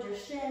head towards your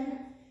shin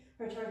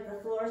or towards the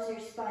floor so your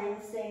spine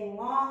is staying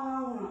long,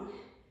 long, long.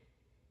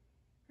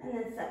 And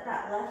then set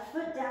that left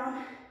foot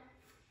down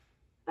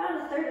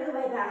about a third of the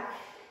way back.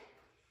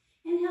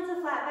 Inhale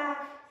to flat back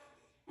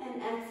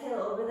and exhale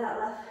over that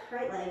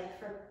right leg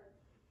for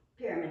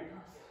pyramid pose.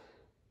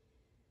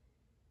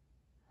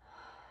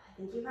 I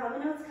think you probably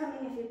know what's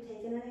coming if you've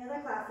taken any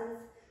other classes.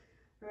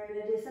 We're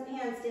going to do some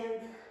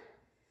handstands,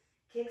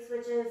 kick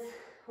switches,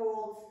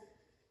 holds,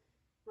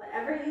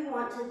 whatever you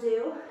want to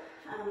do,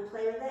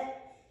 play with it.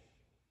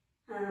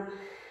 And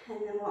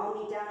then we'll all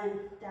meet down in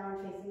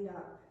downward facing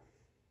dog.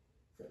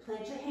 So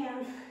plant your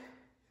hands,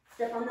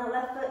 step on that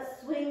left foot,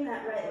 swing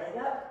that right leg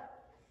up,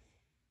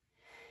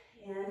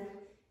 and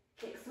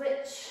kick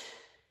switch,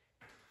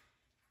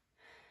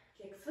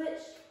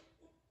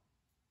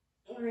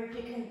 or if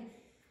you can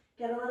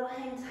get a little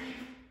hang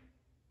time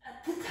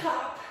at the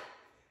top,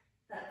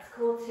 that's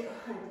cool too.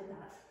 I did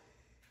that.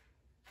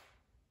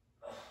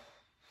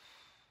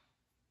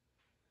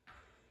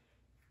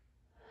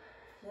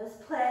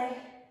 Just play.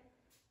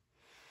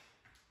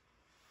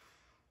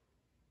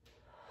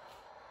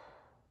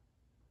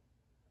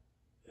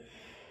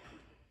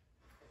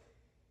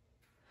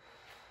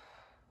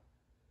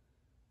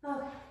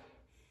 Okay,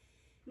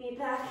 meet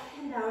back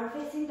in downward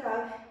facing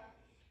dog.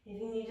 If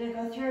you need to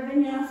go through a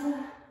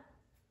vinyasa,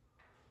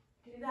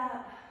 do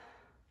that.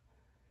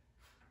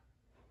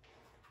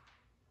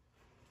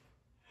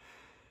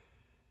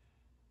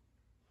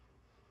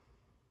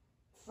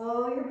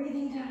 Slow your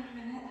breathing down a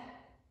minute.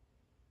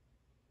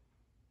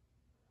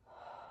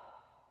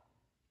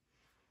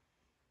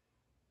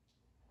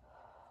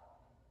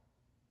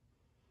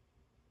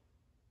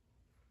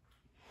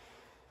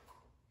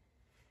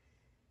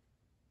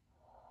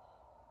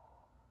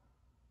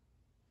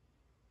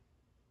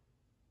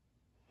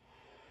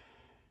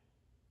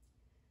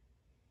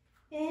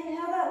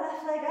 Inhale that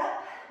left leg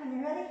up. When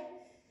you're ready,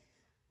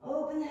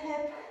 open the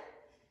hip,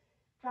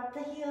 drop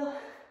the heel,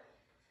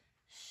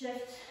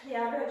 shift the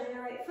outer edge of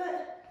your right foot,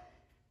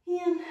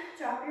 and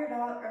drop your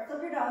dog, or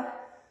flip your dog,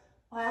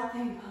 wild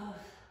thing pose.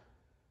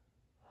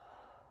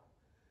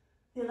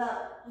 Feel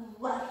that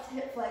left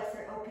hip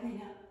flexor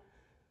opening up.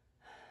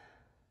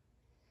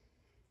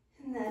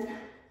 And then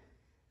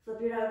flip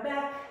your dog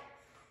back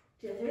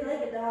to a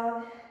three-legged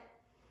dog.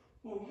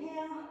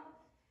 Inhale.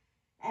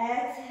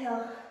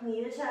 Exhale,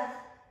 knee to chest,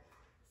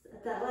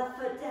 set that left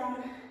foot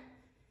down,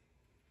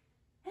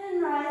 and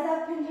rise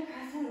up into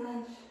crescent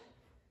lunge.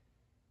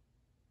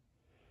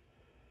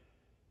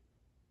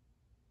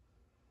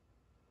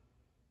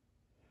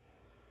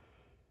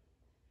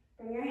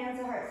 Bring your hands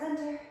to heart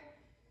center.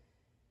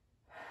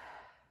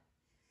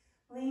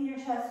 Lean your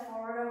chest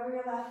forward over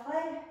your left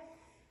leg,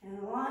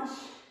 and launch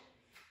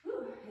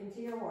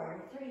into your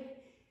warrior three.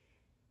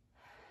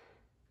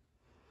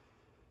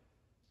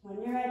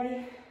 When you're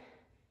ready,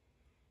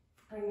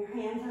 bring your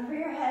hands over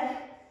your head,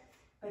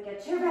 but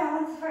get your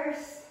balance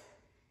first.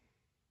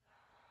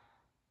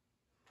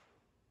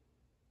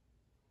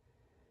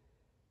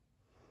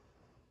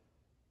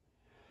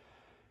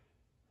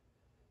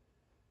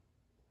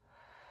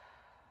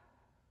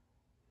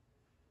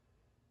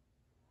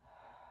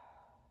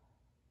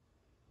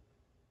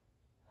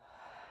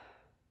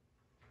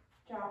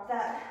 Drop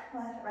that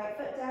right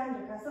foot down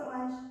to crescent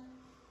lunge.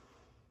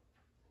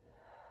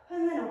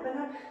 And then open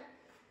up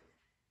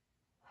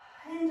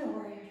into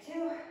warrior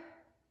two.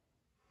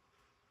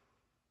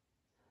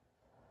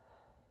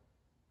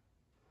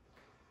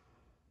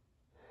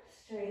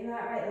 Straighten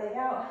that right leg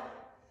out.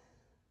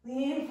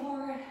 Lean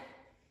forward.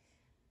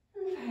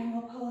 And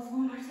triangle pose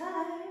one more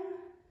time.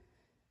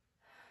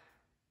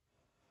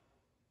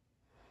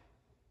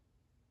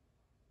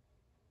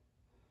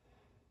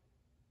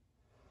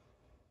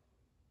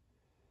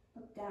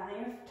 Look down at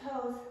your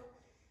toes.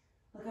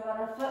 Look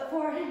about a foot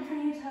forward in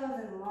front of your toes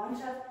and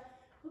launch up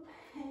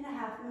into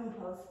half moon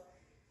pose.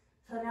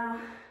 So now,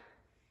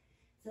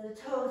 so the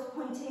toes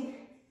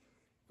pointing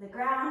the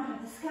ground or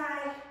the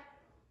sky,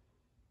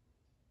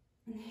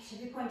 and they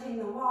should be pointing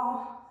the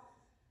wall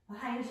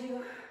behind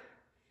you,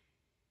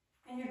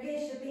 and your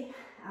gaze should be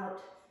out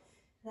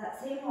to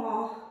that same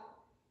wall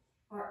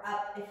or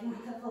up if you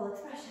want the full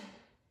expression.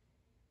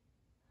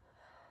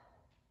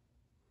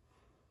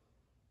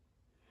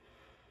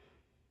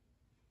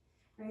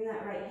 Bring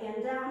that right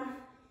hand down.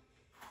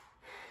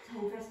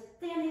 Time for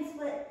standing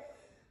split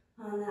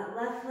on that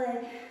left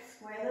leg.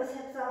 Square those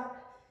hips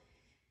up.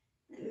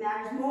 It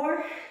matters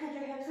more that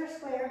your hips are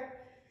square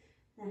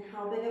than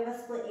how big of a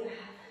split you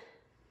have.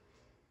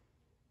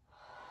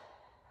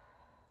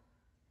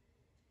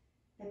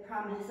 I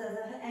promise, as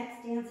an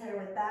ex-dancer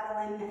with bad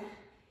alignment,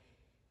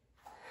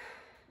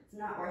 it's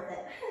not worth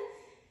it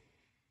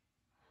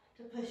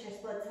to push your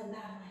splits in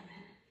bad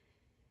alignment.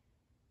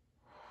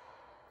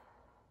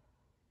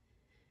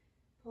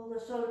 Pull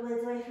the shoulder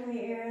blades away from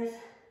your ears.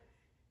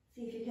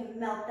 See if you can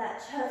melt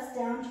that chest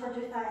down towards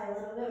your thigh a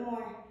little bit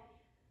more.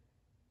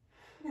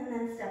 And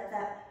then step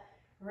that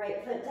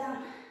right foot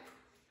down.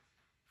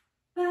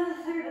 About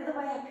a third of the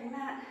way up your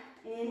mat.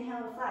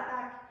 Inhale to flat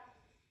back.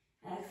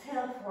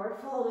 Exhale, forward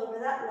fold over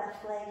that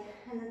left leg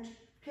and then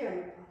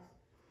pyramid pose.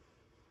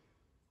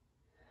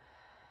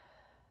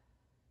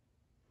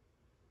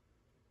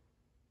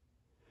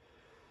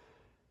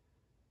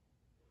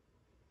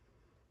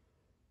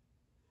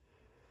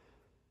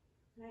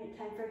 All right,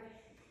 time for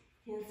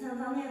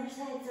handstands on the other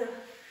side. So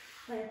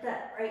plant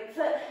that right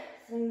foot,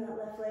 swing that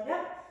left leg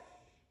up,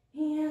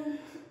 and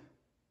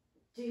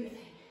do your thing.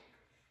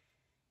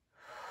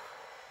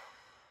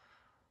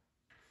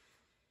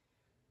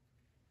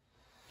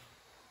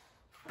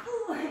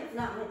 Oh, it's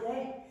not my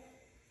day.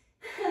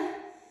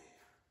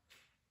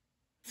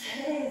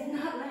 Today is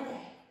not my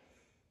day.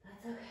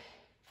 That's okay.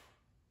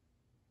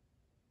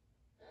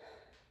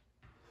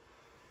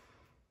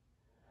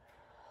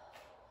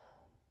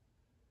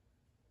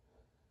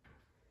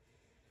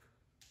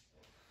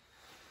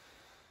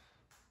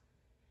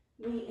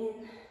 Meet in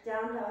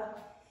down dog.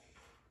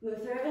 Move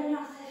through a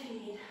vinyasa if you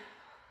need.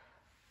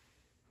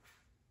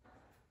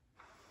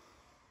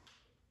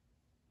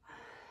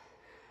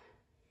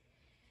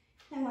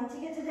 And once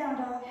you get to down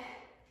dog,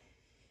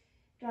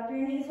 drop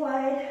your knees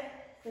wide,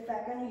 sit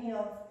back on your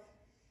heels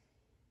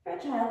for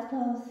a child's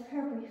pose for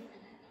a brief minute.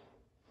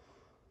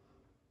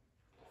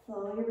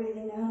 Slow your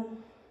breathing down.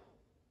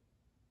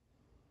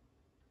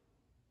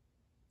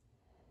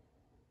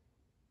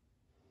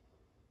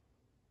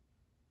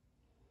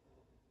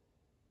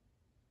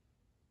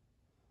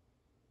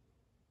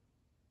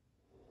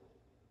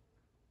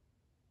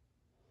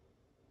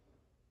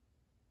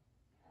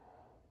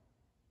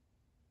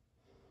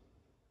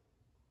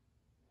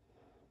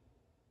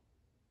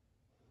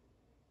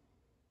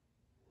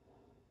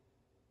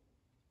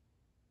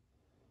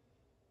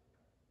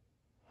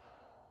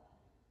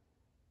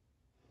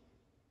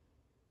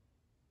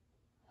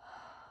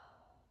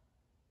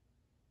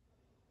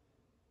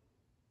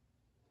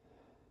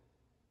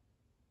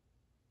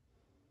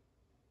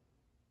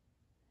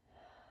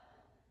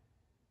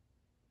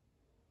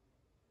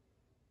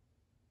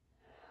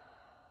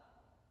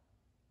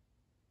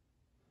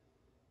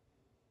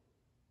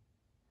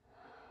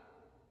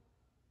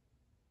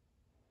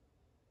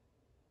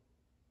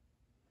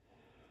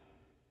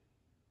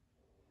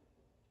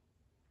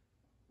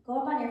 Go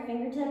up on your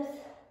fingertips.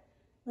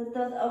 Lift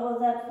those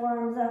elbows up,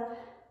 forearms up.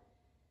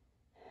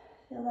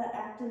 Feel that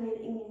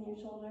activating in your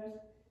shoulders.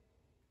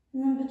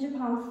 And then put your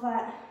palms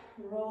flat.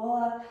 Roll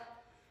up.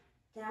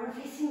 Downward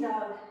facing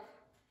dog.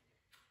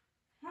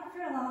 Not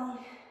for long.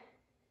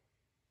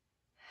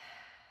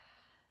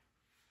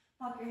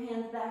 Walk your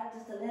hands back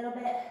just a little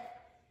bit.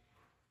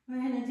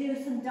 We're going to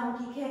do some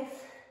donkey kicks.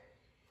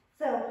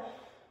 So,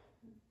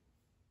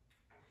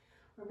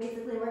 we're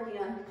basically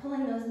working on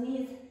pulling those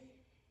knees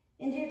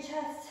into your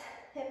chest,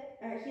 hip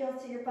or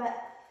heels to your butt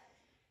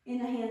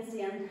in a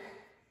handstand.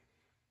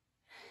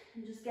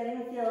 And just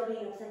getting a feel of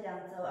being upside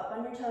down. So up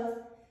on your toes,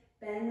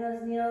 bend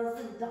those knees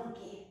and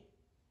donkey.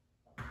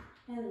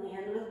 And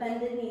land with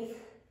bended knees.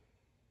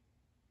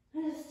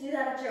 And just do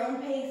that at your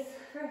own pace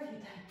for a few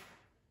times.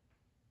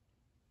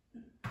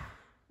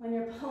 When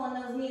you're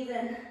pulling those knees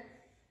in,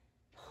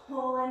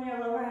 pull in your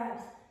lower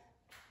abs.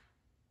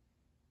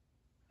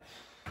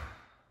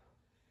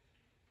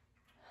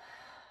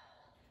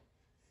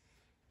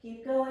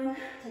 Keep going.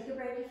 Take a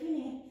break if you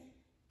need.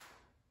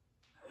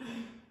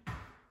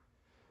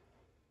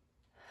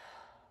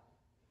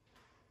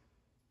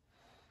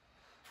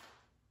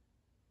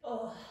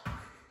 Oh,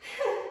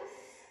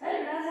 I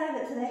do not have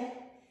it today.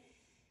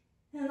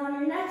 And on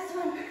your next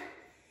one,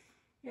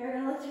 you're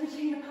going to look to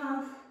return your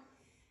palms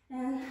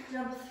and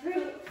jump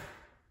through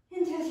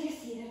into your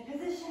seated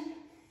position.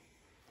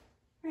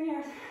 Bring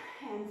your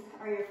hands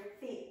or your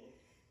feet,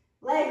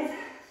 legs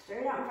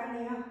straight out in front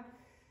of you.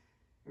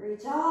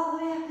 Reach all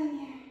the way up in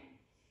here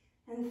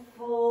and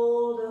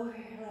fold over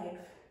your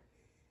legs.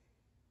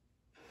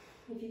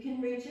 If you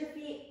can reach your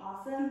feet,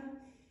 awesome.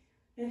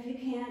 If you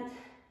can't,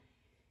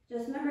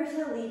 just remember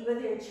to lead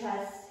with your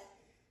chest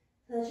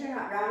so that you're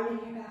not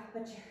rounding your back,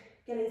 but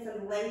you're getting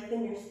some length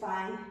in your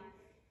spine.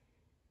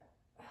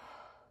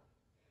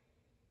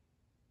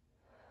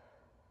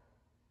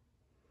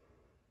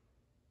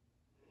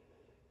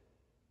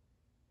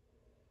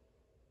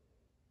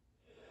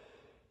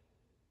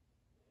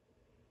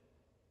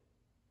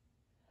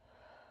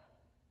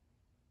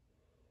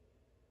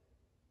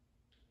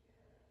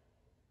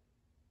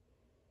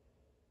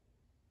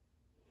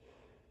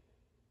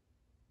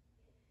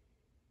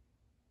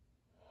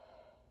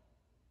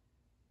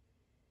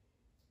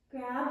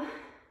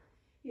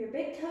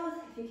 big toes,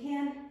 if you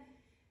can,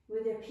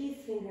 with your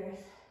peace fingers.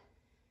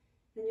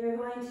 And you're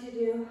going to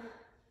do,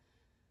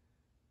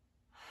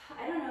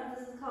 I don't know if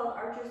this is called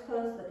archer's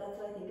pose, but that's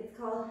what I think it's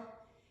called.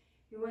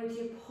 You're going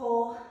to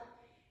pull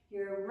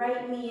your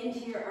right knee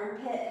into your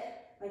armpit,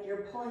 like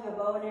you're pulling a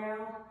bow and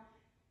arrow,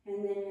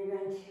 and then you're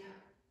going to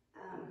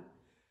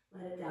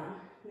let it down,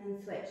 and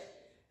then switch.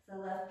 So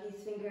left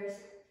peace fingers,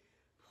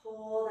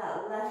 pull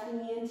that left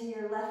knee into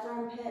your left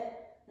armpit,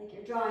 like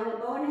you're drawing a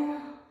bow and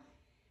arrow,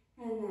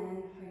 and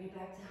then bring it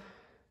back down.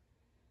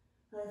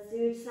 Let's do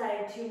each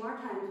side 2 more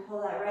times.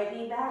 Pull that right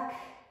knee back.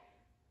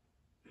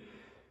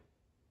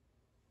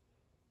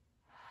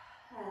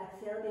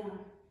 Exhale down.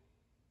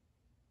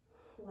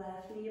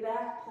 Left knee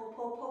back. Pull,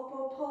 pull, pull,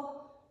 pull,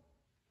 pull.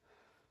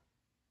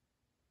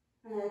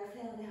 And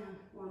exhale down.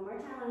 1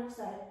 more time on each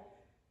side.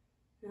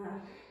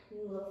 Now, a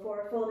little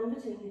forward fold in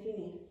between if you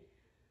need.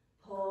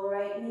 Pull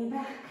right knee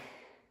back.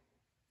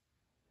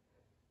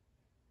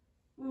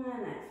 And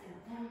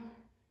exhale down.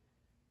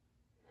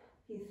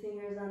 These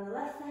fingers on the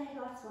left side,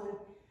 last one.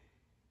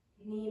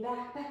 Knee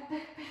back, back,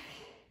 back, back.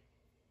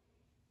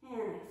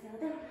 And exhale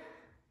down.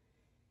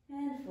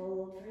 And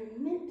fold for a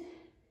minute.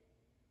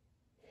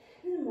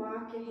 And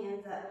walk your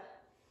hands up.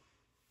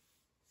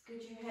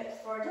 Scoot your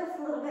hips forward just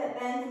a little bit,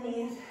 bend the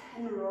knees,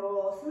 and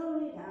roll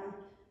slowly down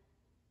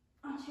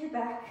onto your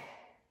back.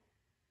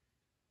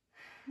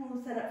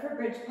 We'll set up for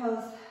bridge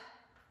pose.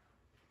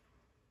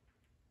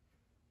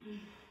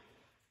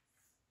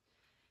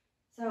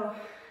 So,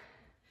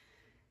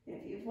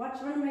 if you've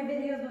watched one of my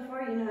videos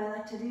before, you know I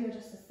like to do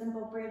just a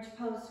simple bridge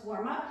pose to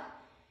warm up,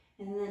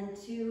 and then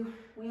 2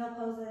 wheel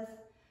poses.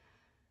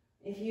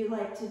 If you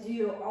like to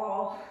do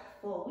all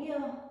full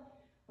wheel,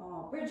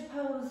 all bridge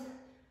pose,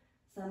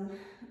 some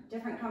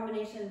different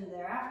combinations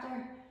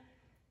thereafter,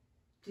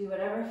 do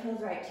whatever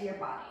feels right to your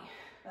body.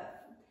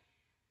 But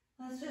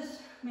let's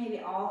just maybe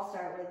all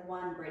start with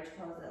 1 bridge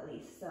pose at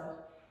least. So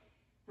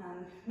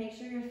make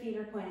sure your feet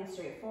are pointing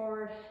straight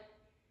forward.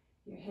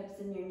 Your hips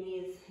and your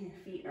knees and your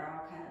feet are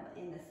all kind of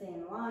in the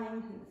same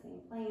line, in the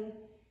same plane.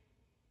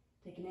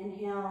 Take an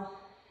inhale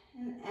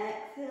and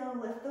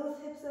exhale. Lift those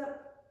hips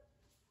up.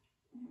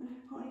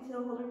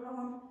 Ponytail holder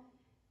problem.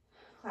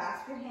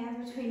 Clasp your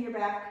hands between your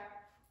back.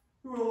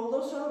 Roll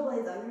those shoulder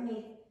blades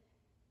underneath.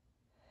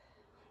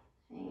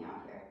 Hang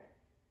out here.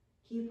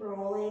 Keep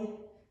rolling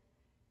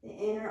the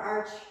inner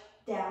arch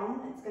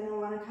down. It's going to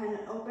want to kind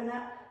of open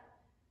up.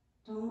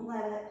 Don't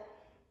let it.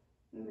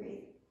 Breathe.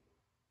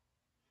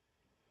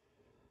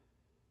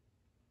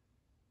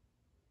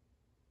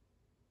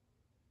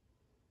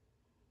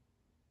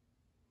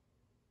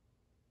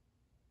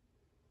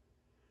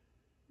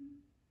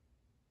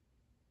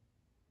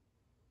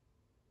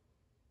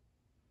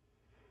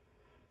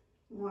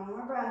 One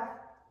more breath.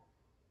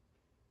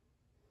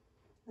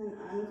 Then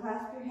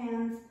unclasp your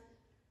hands.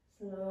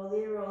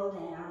 Slowly roll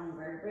down,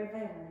 vertebrae by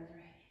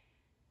vertebrae,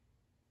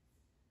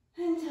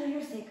 until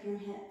your sacrum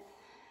hits.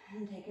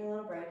 And take a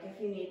little break.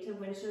 If you need to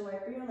windshield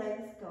wiper your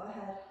legs, go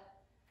ahead.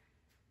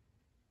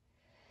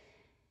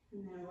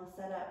 And then we'll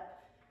set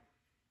up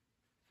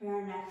for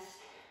our next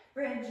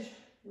bridge,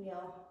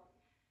 wheel,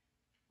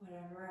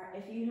 whatever.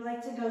 If you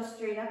like to go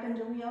straight up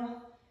into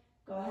wheel,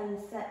 go ahead and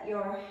set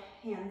your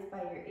hands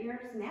by your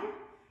ears now.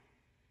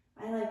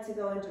 I like to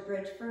go into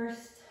bridge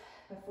first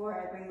before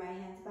I bring my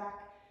hands back.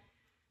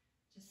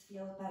 Just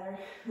feels better,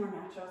 more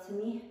natural to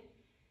me.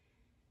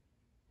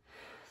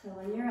 So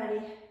when you're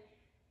ready,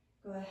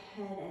 go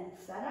ahead and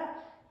set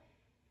up.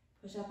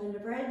 Push up into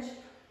bridge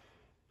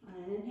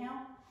on an inhale.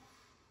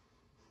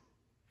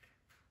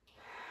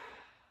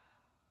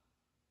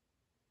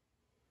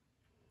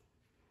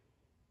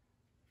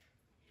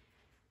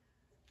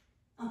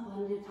 Up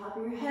onto the top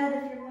of your head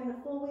if you're going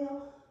to full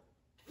wheel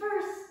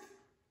first,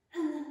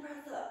 and then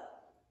breath up.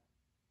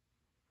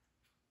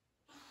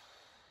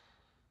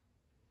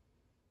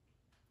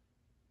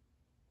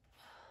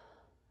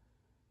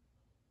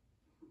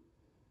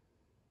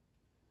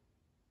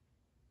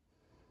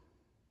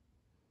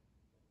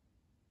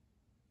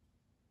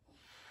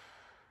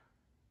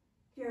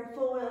 If you're a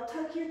full wheel,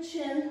 tuck your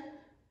chin,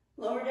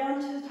 lower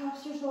down to the tops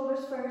of your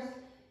shoulders first,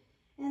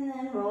 and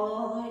then roll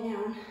all the way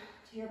down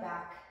to your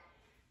back.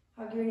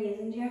 Hug your knees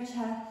into your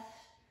chest.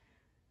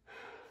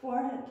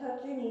 Forehead,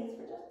 touch your knees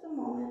for just a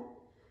moment.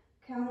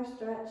 Counter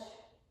stretch.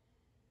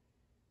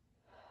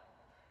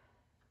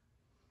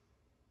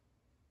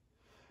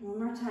 One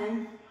more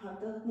time.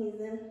 Hug those knees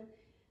in.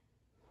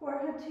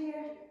 Forehead to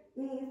your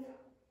knees.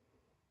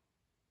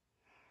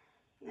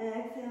 And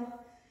exhale.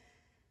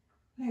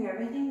 Bring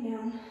everything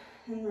down.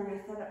 And we're going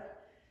to set up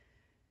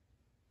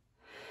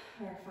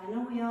our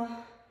final wheel.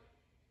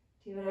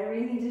 Do whatever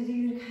you need to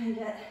do to kind of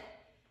get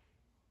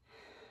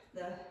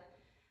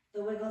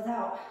the wiggles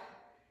out.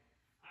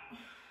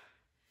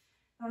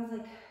 That was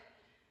like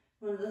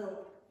one of the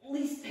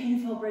least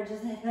painful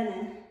bridges I've been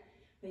in.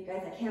 But you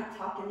guys, I cannot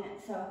talk in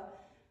it, so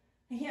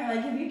I can't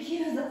really give you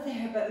cues up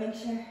there, but make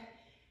sure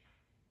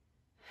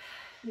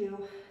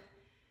you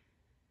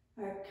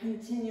are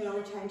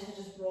continually trying to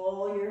just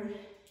roll your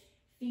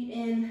feet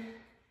in,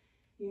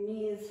 your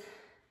knees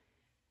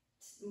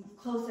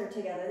closer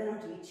together. They don't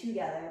have to be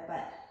together,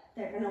 but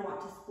they're gonna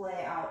want to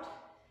splay out.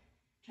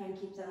 Try and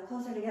keep them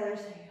closer together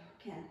so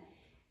you can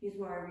use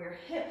more of your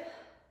hip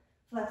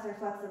flexor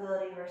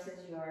flexibility versus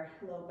your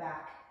low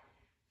back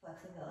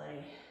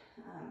flexibility.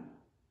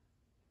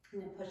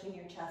 And then pushing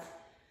your chest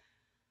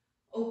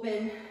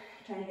open,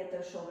 trying to get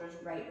those shoulders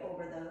right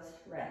over those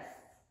wrists.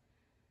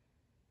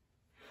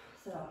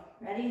 So,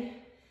 ready?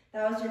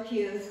 That was your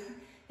cues.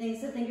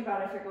 Things to think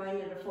about if you're going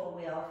into full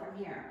wheel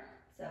from here.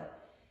 So,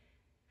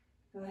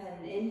 go ahead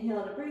and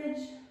inhale to bridge.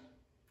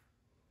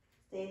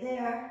 Stay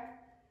there.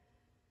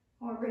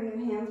 Or bring your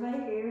hands by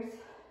your ears.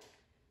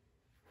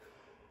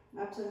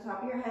 Up to the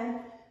top of your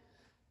head.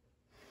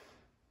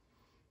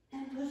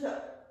 And push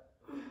up.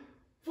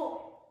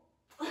 Full.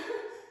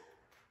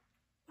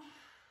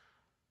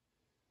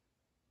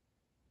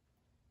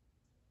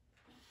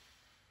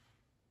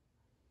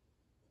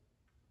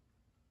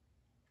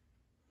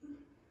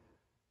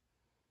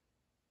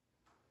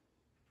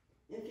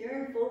 If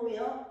you're in full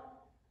wheel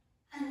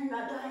and you're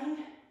not dying,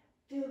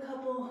 do a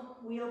couple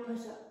wheel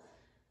push-ups.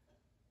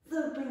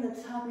 So bring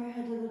the top of your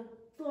head to the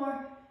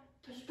floor,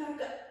 push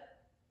back up.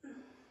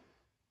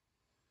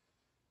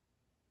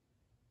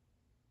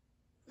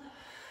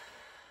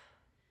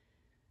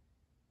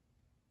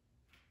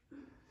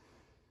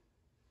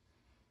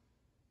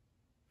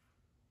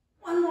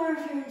 One more if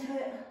you're into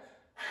it.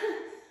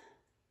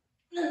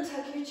 Then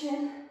tuck your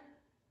chin,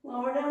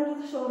 lower down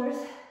to the shoulders.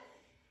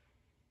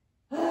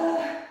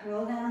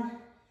 Roll down,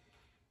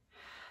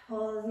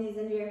 pull those knees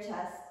into your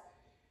chest.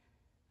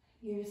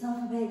 Give yourself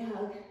a big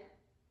hug.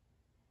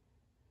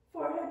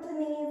 Forehead to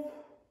knees.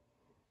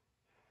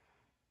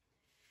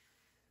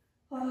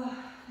 Oh,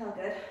 felt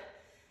good.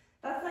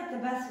 That's like the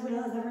best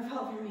wheel has ever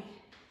felt for me.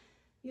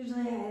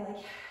 Usually I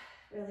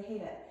really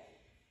hate it.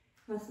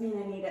 Must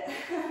mean I need it.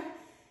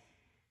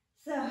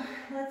 So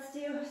let's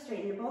do,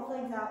 straighten your both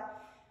legs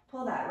out.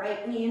 Pull that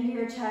right knee into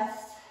your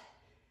chest.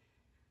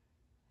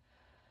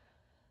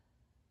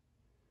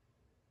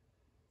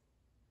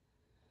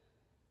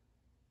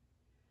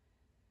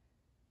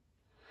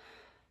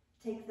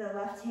 Take the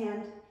left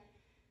hand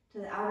to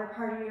the outer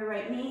part of your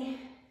right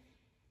knee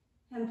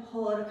and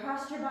pull it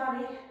across your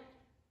body.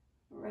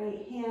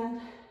 Right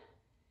hand.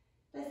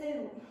 Did I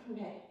say,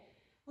 okay,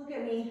 look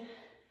at me.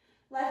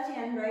 Left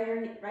hand,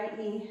 right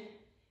knee,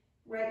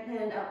 right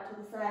hand up to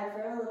the side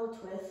for a little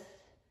twist.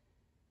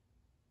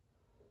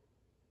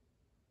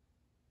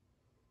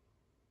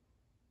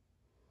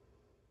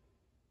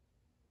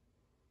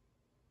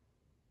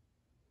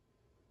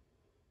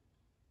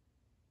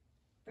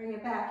 Bring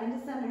it back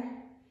into center.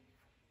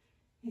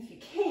 If you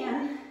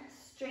can,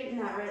 straighten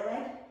that right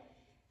leg.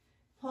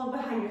 Hold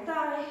behind your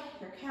thigh,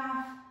 your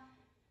calf.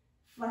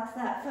 Flex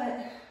that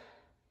foot.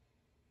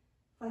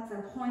 Flex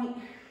and point.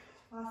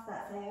 Lost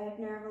that sciatic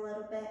nerve a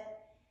little bit.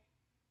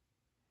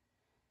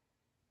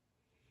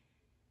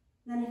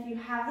 Then if you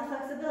have the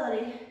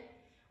flexibility,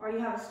 or you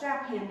have a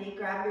strap handy,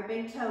 grab your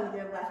big toe with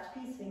your left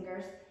peace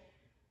fingers.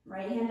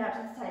 Right hand out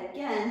to the side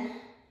again.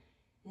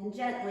 And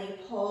gently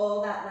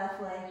pull that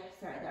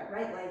that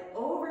right leg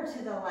over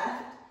to the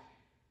left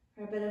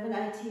for a bit of an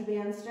IT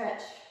band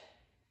stretch.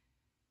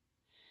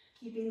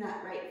 Keeping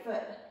that right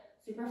foot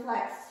super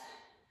flexed.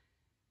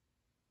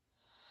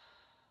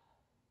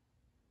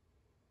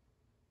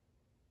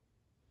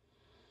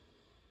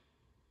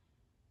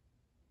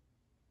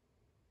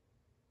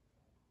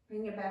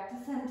 Bring it back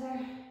to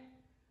center.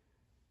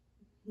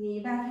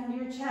 Knee back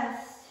into your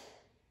chest.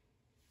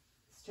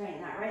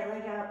 Straighten that right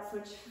leg out,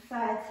 switch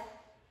sides.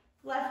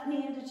 Left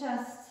knee into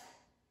chest,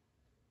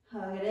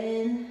 hug it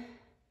in.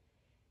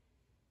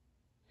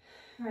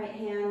 Right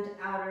hand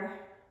outer,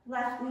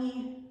 left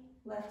knee,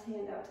 left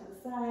hand out to the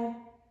side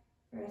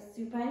for a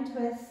supine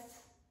twist.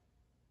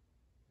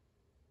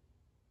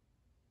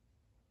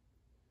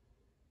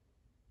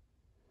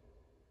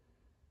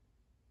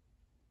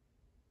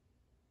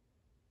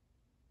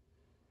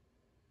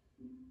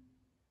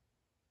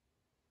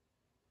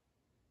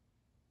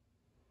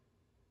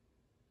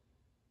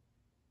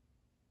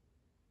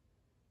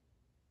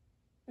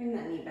 Bring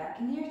that knee back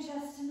into your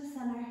chest in the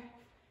center.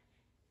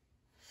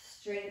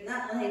 Straighten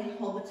that leg,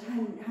 hold it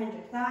behind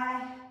your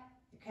thigh,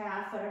 your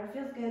calf, whatever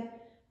feels good.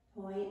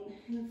 Point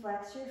and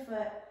flex your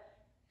foot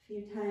a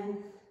few times.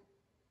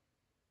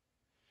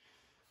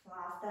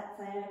 Floss that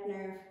sciatic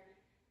nerve.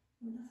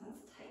 Ooh, this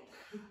one's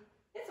tight.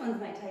 This one's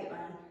my tight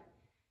one.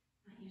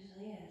 That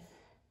usually is.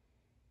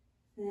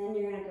 And then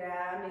you're gonna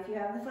grab, if you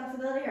have the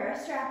flexibility or a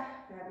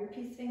strap, grab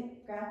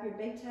your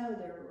big toe with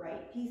your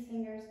right peace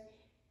fingers.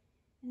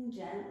 And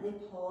gently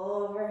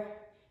pull over.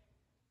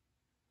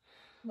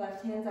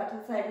 Left hand's out to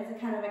the side as a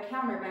kind of a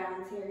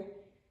counterbalance here.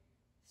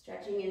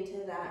 Stretching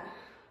into that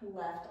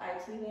left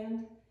IT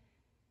band.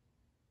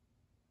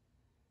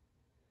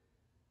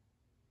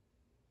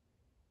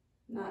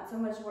 Not so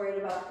much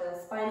worried about the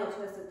spinal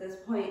twist at this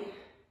point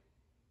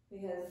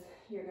because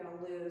you're going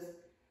to lose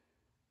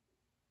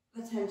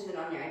the tension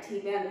on your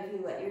IT band if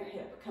you let your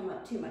hip come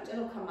up too much.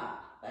 It'll come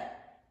up,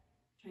 but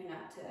try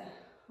not to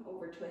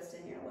over twist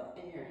in your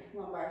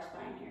lumbar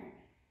spine here.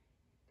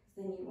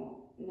 then you won't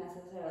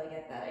necessarily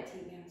get that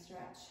IT band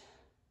stretch.